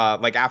 And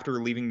like after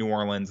leaving New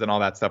Orleans and all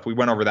that stuff. We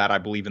went over that, I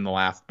believe, in the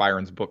last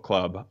Byron's book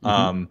club.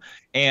 Mm-hmm.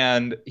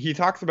 And he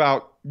talks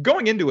about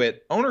going into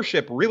it,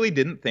 ownership really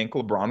didn't think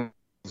LeBron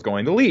was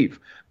going to leave.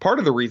 Part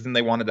of the reason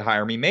they wanted to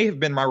hire me may have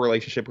been my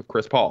relationship with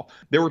Chris Paul.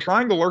 They were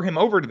trying to lure him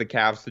over to the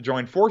Cavs to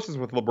join forces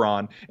with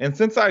LeBron. And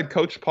since I had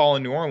coached Paul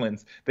in New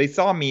Orleans, they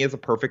saw me as a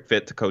perfect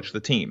fit to coach the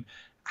team.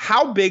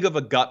 How big of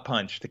a gut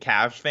punch to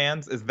Cavs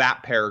fans is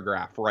that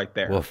paragraph right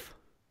there? Woof.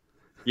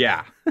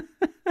 Yeah.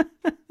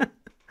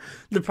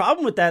 The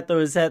problem with that, though,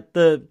 is that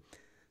the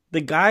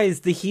guys,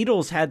 the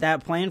Heatles, had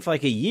that plan for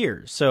like a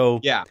year. So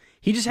yeah.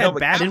 He just had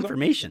bad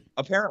information.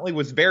 Apparently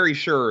was very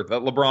sure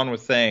that LeBron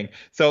was saying.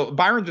 So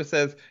Byron just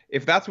says,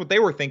 if that's what they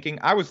were thinking,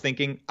 I was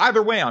thinking,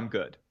 either way, I'm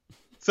good.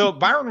 So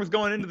Byron was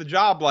going into the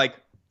job like,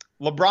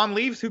 LeBron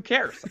leaves, who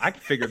cares? I can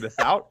figure this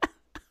out.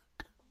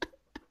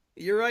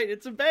 You're right.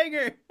 It's a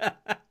banger.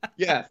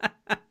 Yes.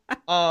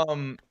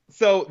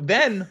 So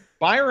then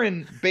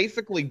Byron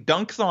basically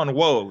dunks on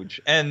Woj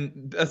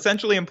and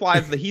essentially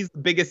implies that he's the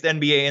biggest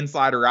NBA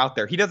insider out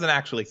there. He doesn't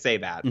actually say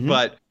that,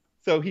 but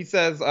so he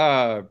says,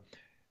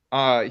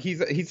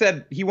 he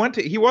said he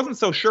wasn't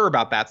so sure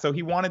about that. So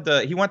he went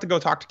to go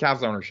talk to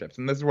Cavs ownerships.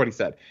 And this is what he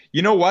said.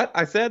 You know what?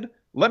 I said,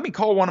 let me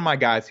call one of my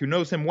guys who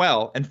knows him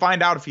well and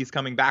find out if he's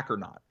coming back or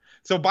not.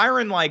 So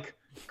Byron,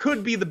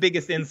 could be the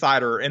biggest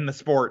insider in the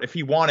sport if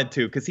he wanted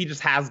to, because he just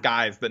has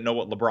guys that know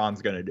what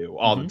LeBron's going to do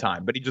all the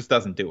time, but he just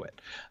doesn't do it.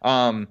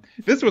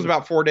 This was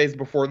about 4 days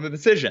before the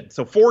decision.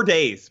 So 4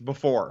 days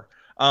before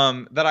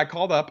that I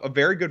called up a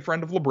very good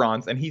friend of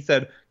LeBron's, and he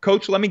said,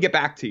 Coach, let me get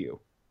back to you.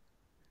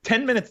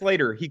 10 minutes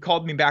later, he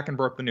called me back and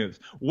broke the news.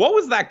 What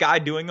was that guy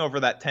doing over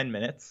that 10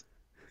 minutes?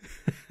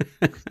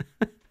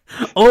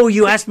 Oh,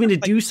 you asked me to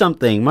do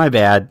something. My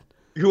bad.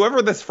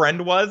 Whoever this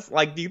friend was,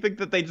 do you think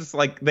that they just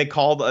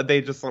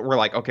they just were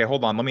like, okay,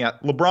 hold on, let me ask,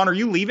 LeBron, are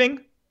you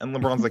leaving? And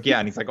LeBron's like, yeah.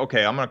 And he's like,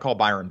 okay, I'm going to call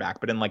Byron back,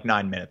 but in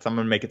 9 minutes, I'm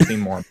going to make it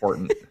seem more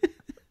important.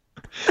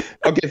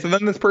 Okay, so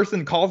then this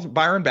person calls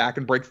Byron back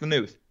and breaks the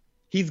news.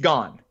 He's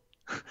gone.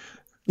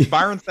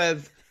 Byron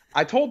says,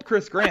 I told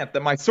Chris Grant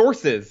that my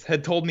sources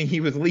had told me he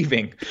was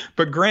leaving,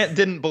 but Grant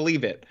didn't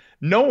believe it.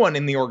 No one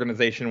in the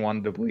organization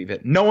wanted to believe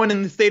it. No one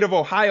in the state of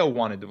Ohio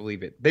wanted to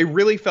believe it. They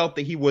really felt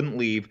that he wouldn't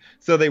leave,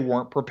 so they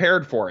weren't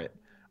prepared for it.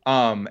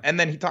 And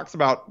then he talks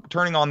about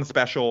turning on the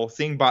special,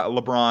 seeing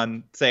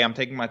LeBron say, I'm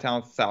taking my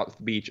talents out to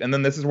the beach. And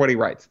then this is what he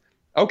writes.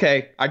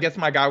 Okay, I guess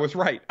my guy was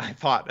right, I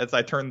thought, as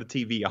I turned the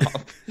TV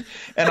off.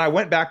 And I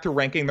went back to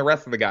ranking the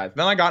rest of the guys.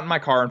 Then I got in my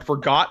car and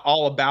forgot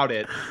all about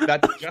it.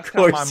 That's just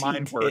how my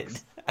mind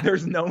works.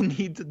 There's no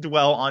need to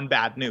dwell on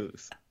bad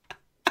news.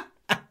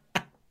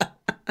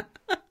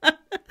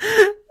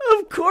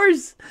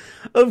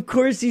 Of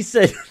course he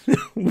said,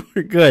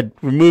 we're good.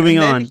 We're moving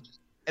on.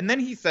 And then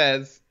he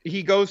says,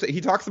 he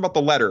talks about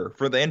the letter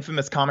for the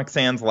infamous Comic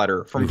Sans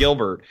letter from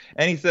Gilbert.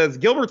 And he says,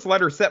 Gilbert's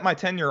letter set my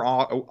tenure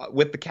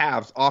with the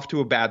Cavs off to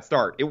a bad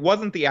start. It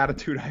wasn't the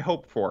attitude I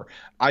hoped for.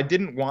 I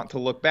didn't want to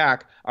look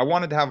back. I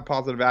wanted to have a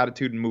positive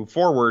attitude and move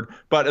forward.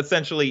 But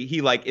essentially, he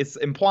is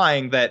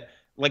implying that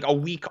a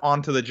week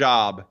onto the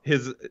job,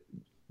 his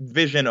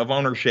vision of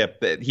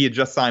ownership that he had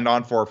just signed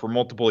on for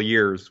multiple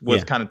years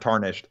was kind of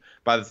tarnished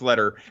by this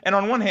letter. And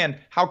on one hand,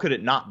 how could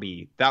it not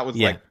be? That was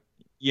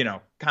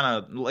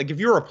kind of like if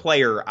you're a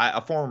player,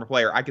 a former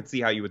player, I could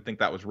see how you would think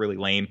that was really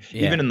lame.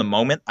 Yeah. Even in the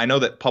moment, I know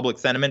that public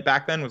sentiment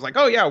back then was like,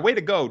 oh yeah, way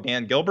to go,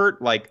 Dan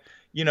Gilbert. Like,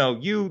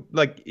 you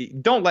like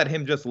don't let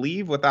him just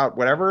leave without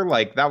whatever.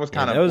 Like that was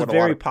kind of that was what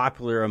very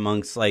popular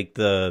amongst like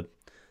the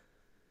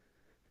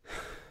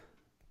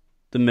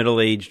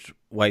middle-aged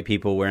white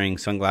people wearing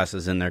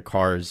sunglasses in their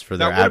cars for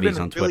their Abbeys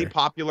on Twitter. Really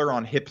popular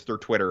on hipster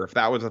Twitter if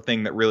that was a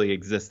thing that really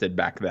existed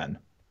back then.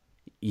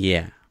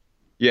 Yeah.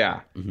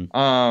 Yeah.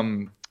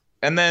 Mm-hmm.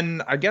 And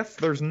then I guess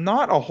there's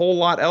not a whole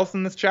lot else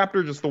in this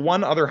chapter. Just the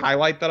one other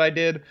highlight that I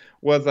did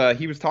was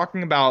he was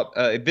talking about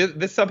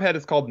this subhead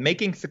is called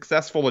Making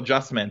Successful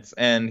Adjustments.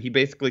 And he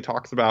basically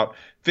talks about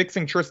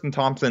fixing Tristan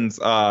Thompson's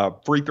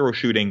free throw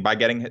shooting by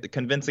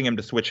convincing him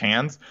to switch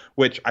hands,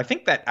 which I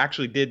think that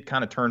actually did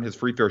kind of turn his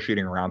free throw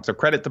shooting around. So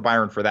credit to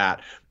Byron for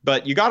that.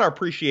 But you got to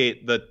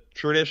appreciate the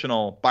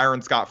traditional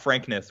Byron Scott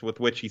frankness with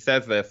which he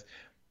says this.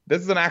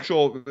 This is an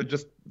actual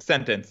just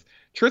sentence.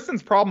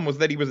 Tristan's problem was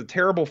that he was a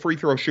terrible free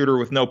throw shooter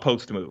with no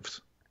post moves.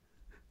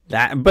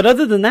 But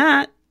other than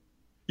that,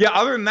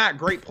 other than that,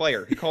 great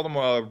player. He called him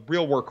a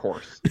real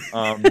workhorse.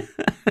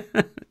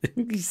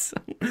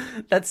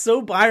 That's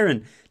so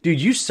Byron, dude.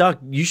 You suck.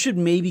 You should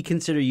maybe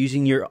consider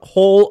using your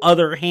whole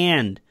other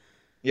hand.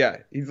 Yeah,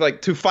 he's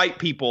like to fight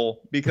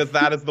people because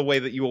that is the way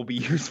that you will be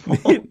useful.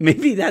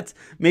 maybe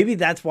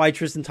that's why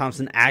Tristan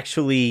Thompson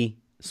actually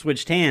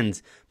switched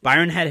hands.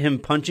 Byron had him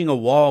punching a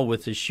wall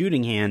with his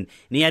shooting hand,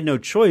 and he had no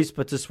choice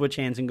but to switch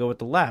hands and go with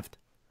the left.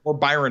 Or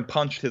Byron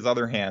punched his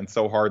other hand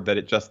so hard that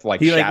it just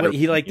shattered.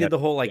 He did the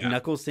whole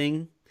knuckles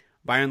thing.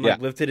 Byron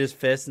lifted his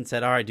fist and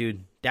said, "All right,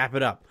 dude, dap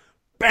it up."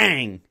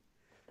 Bang.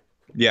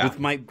 Yeah. With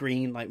Mike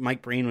Breen,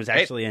 Mike Breen was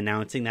actually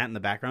announcing that in the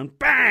background.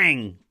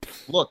 Bang.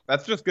 Look,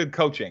 that's just good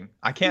coaching.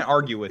 I can't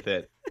argue with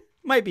it.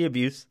 Might be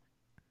abuse.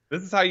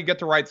 This is how you get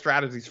the right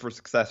strategies for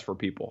success for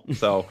people.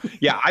 So,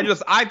 yeah,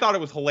 I thought it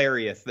was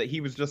hilarious that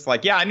he was just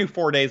like, yeah, I knew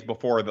 4 days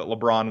before that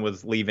LeBron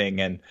was leaving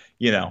and,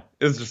 it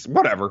was just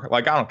whatever.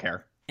 Like, I don't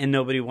care. And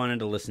nobody wanted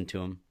to listen to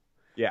him.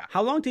 Yeah.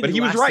 How long did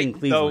he last in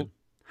Cleveland?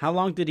 How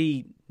long did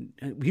he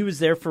was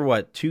there for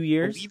what, 2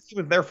 years? He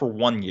was there for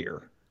 1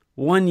 year.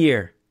 1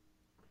 year.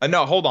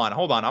 No, hold on.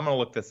 I'm going to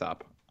look this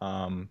up.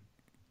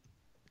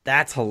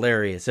 That's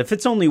hilarious. If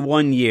it's only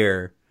 1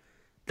 year,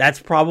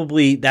 that's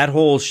probably that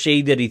whole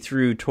shade that he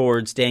threw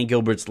towards Dan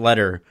Gilbert's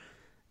letter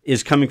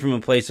is coming from a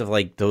place of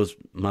those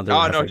mother.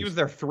 Oh no, he was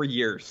there 3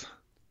 years.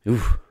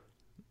 Oof.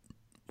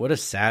 What a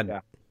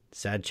sad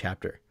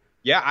chapter.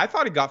 Yeah, I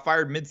thought he got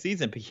fired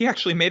mid-season, but he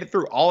actually made it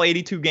through all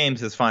 82 games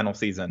his final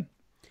season.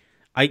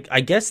 I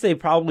guess they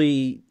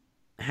probably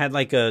had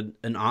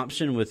an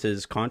option with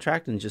his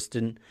contract and just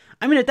didn't.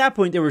 I mean, at that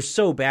point they were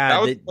so bad.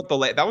 That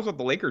was what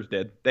the Lakers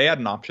did. They had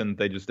an option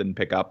they just didn't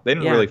pick up. They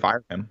didn't really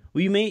fire him.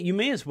 Well, you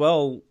may as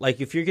well,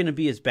 if you're going to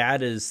be as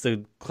bad as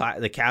the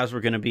Cavs were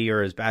going to be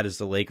or as bad as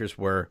the Lakers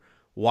were,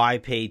 why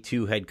pay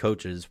 2 head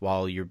coaches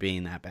while you're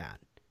being that bad?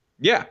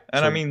 Yeah,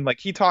 and I mean,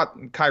 he taught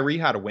Kyrie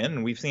how to win,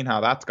 and we've seen how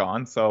that's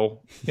gone.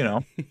 So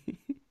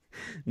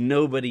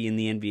Nobody in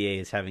the NBA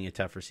is having a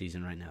tougher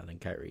season right now than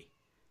Kyrie,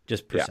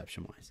 just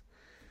perception-wise.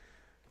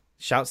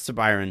 Shouts to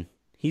Byron.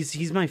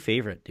 He's my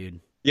favorite, dude.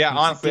 Yeah,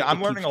 honestly,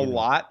 I'm learning a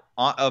lot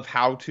of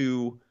how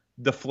to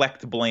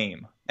deflect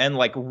blame and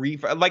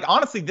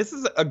honestly,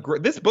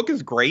 this book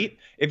is great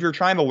if you're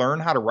trying to learn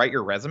how to write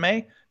your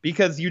resume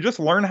because you just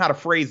learn how to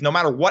phrase no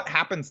matter what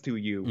happens to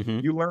you,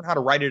 you learn how to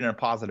write it in a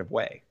positive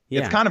way.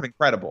 Yeah. It's kind of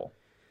incredible.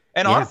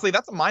 And honestly,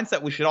 that's a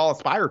mindset we should all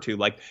aspire to.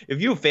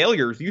 If you have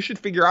failures, you should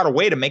figure out a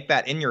way to make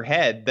that in your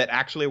head that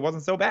actually it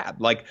wasn't so bad.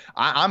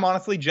 I'm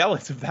honestly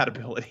jealous of that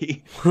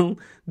ability. Well,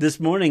 this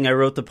morning I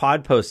wrote the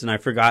pod post and I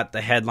forgot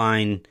the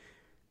headline,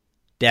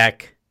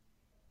 deck,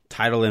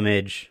 title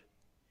image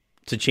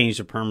to change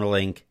the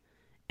permalink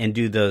and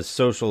do the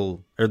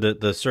social or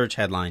the search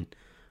headline.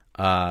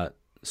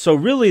 So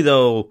really,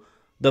 though,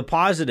 the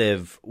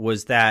positive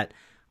was that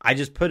I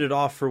just put it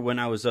off for when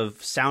I was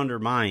of sounder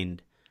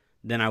mind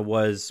than I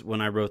was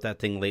when I wrote that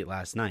thing late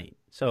last night.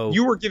 So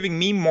you were giving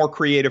me more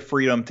creative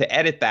freedom to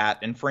edit that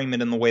and frame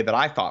it in the way that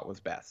I thought was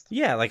best.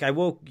 Yeah,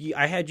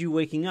 I had you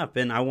waking up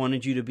and I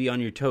wanted you to be on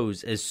your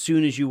toes as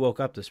soon as you woke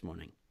up this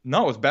morning.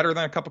 No, it was better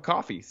than a cup of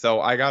coffee. So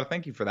I got to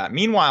thank you for that.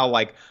 Meanwhile,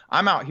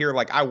 I'm out here,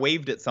 I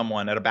waved at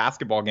someone at a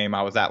basketball game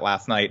I was at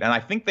last night. And I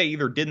think they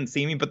either didn't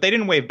see me, but they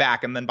didn't wave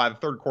back. And then by the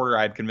third quarter,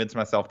 I had convinced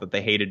myself that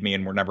they hated me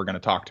and were never going to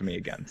talk to me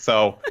again.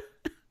 So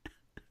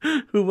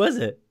who was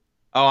it?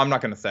 Oh, I'm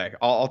not going to say.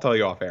 I'll tell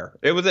you off air.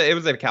 It was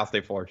a Cal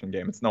State Fullerton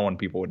game. It's no one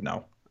people would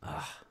know.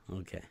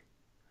 Okay.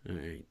 All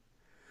right.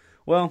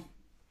 Well,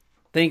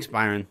 thanks,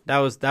 Byron. That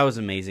was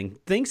amazing.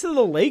 Thanks to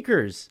the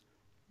Lakers.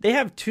 They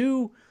have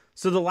 2.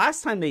 So the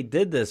last time they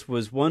did this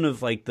was one of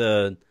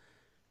the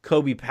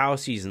Kobe Powell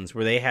seasons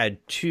where they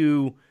had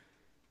 2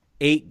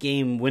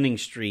 8-game winning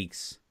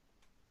streaks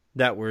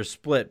that were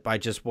split by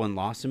just 1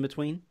 loss in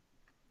between.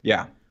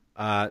 Yeah.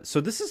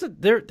 So this is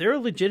they're a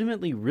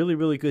legitimately really,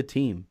 really good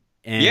team.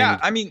 And yeah,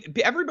 I mean,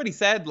 everybody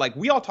said, like,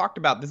 we all talked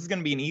about this is going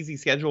to be an easy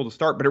schedule to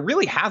start, but it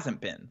really hasn't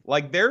been.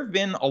 Like, there have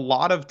been a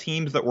lot of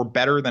teams that were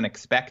better than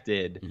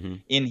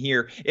expected in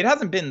here. It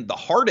hasn't been the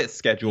hardest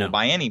schedule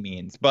by any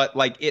means, but,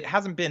 like, it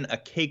hasn't been a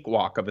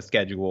cakewalk of a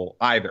schedule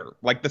either.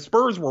 Like, the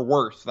Spurs were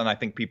worse than I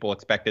think people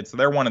expected, so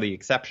they're one of the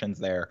exceptions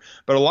there.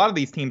 But a lot of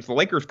these teams, the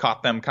Lakers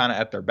caught them kind of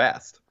at their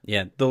best.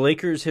 Yeah, the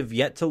Lakers have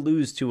yet to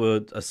lose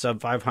to a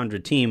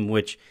sub-500 team,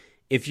 which,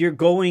 if you're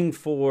going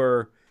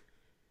for,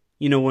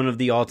 you know, one of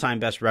the all-time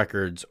best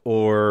records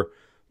or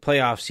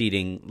playoff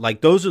seeding,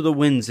 like, those are the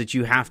wins that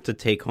you have to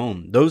take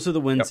home. Those are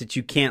the wins that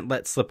you can't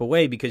let slip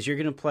away, because you're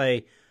going to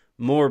play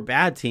more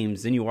bad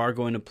teams than you are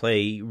going to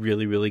play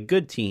really, really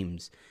good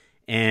teams.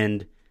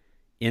 And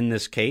in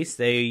this case,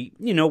 they,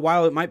 you know,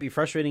 while it might be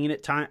frustrating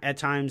at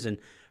times, and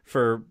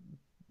for,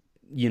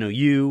 you know,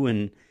 you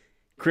and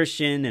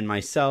Christian and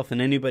myself and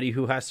anybody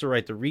who has to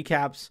write the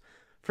recaps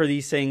for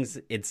these things,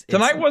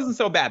 tonight wasn't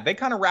so bad. They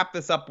kind of wrapped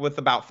this up with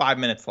about 5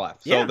 minutes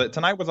left, so that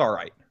tonight was all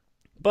right.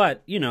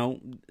 But, you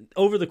know,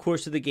 over the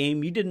course of the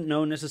game, you didn't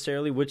know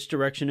necessarily which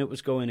direction it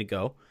was going to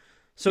go.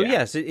 So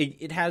yes,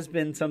 it has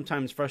been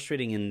sometimes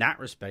frustrating in that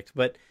respect,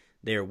 but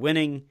they're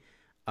winning,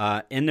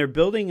 and they're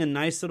building a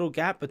nice little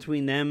gap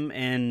between them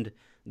and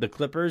the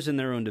Clippers in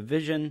their own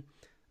division.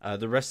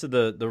 The rest of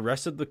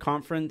the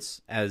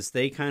conference, as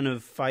they kind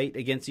of fight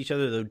against each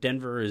other, though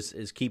Denver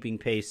is keeping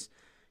pace,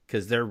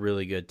 because they're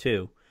really good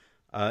too.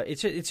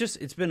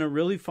 It's been a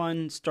really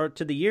fun start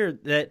to the year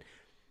that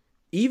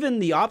even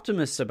the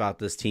optimists about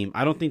this team,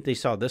 I don't think they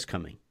saw this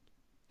coming.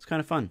 It's kind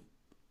of fun.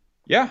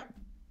 Yeah.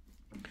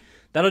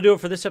 That'll do it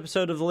for this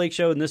episode of The Lake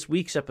Show and this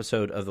week's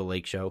episode of The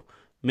Lake Show.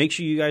 Make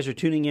sure you guys are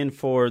tuning in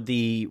for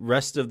the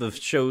rest of the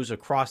shows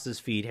across this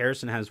feed.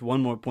 Harrison has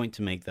one more point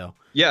to make, though.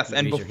 Yes,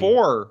 and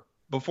before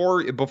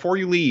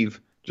you leave,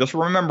 just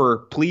remember,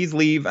 please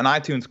leave an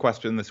iTunes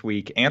question this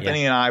week.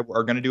 Anthony and I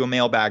are going to do a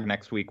mailbag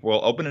next week.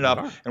 We'll open it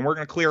up, and we're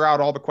going to clear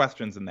out all the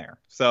questions in there.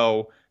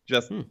 So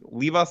just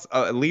leave us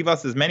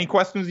as many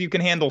questions as you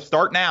can handle.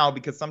 Start now,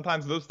 because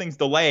sometimes those things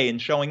delay in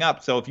showing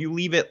up. So if you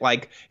leave it,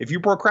 like, if you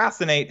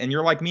procrastinate and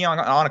you're like me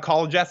on a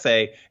college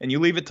essay and you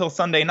leave it till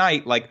Sunday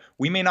night, like,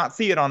 we may not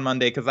see it on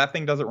Monday because that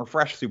thing doesn't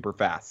refresh super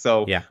fast.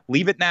 So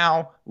leave it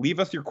now. Leave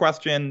us your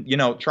question. You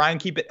know, try and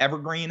keep it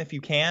evergreen if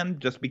you can,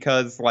 just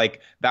because, like,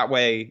 that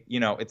way,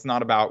 you know, it's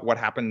not about what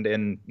happened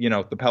in, you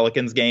know, the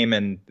Pelicans game,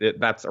 and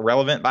that's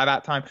irrelevant by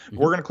that time.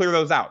 We're going to clear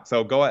those out.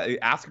 So go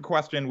ask a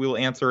question. We'll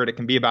answer it. It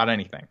can be about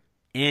anything.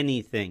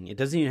 Anything. It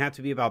doesn't even have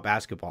to be about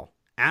basketball.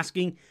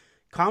 Asking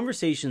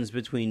conversations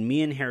between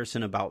me and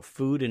Harrison about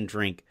food and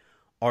drink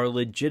are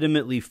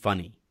legitimately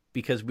funny,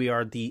 because we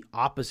are the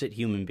opposite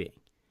human being.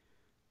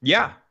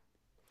 Yeah.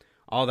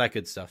 All that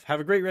good stuff. Have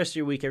a great rest of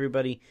your week,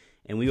 everybody,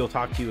 and we will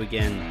talk to you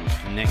again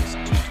next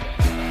Tuesday.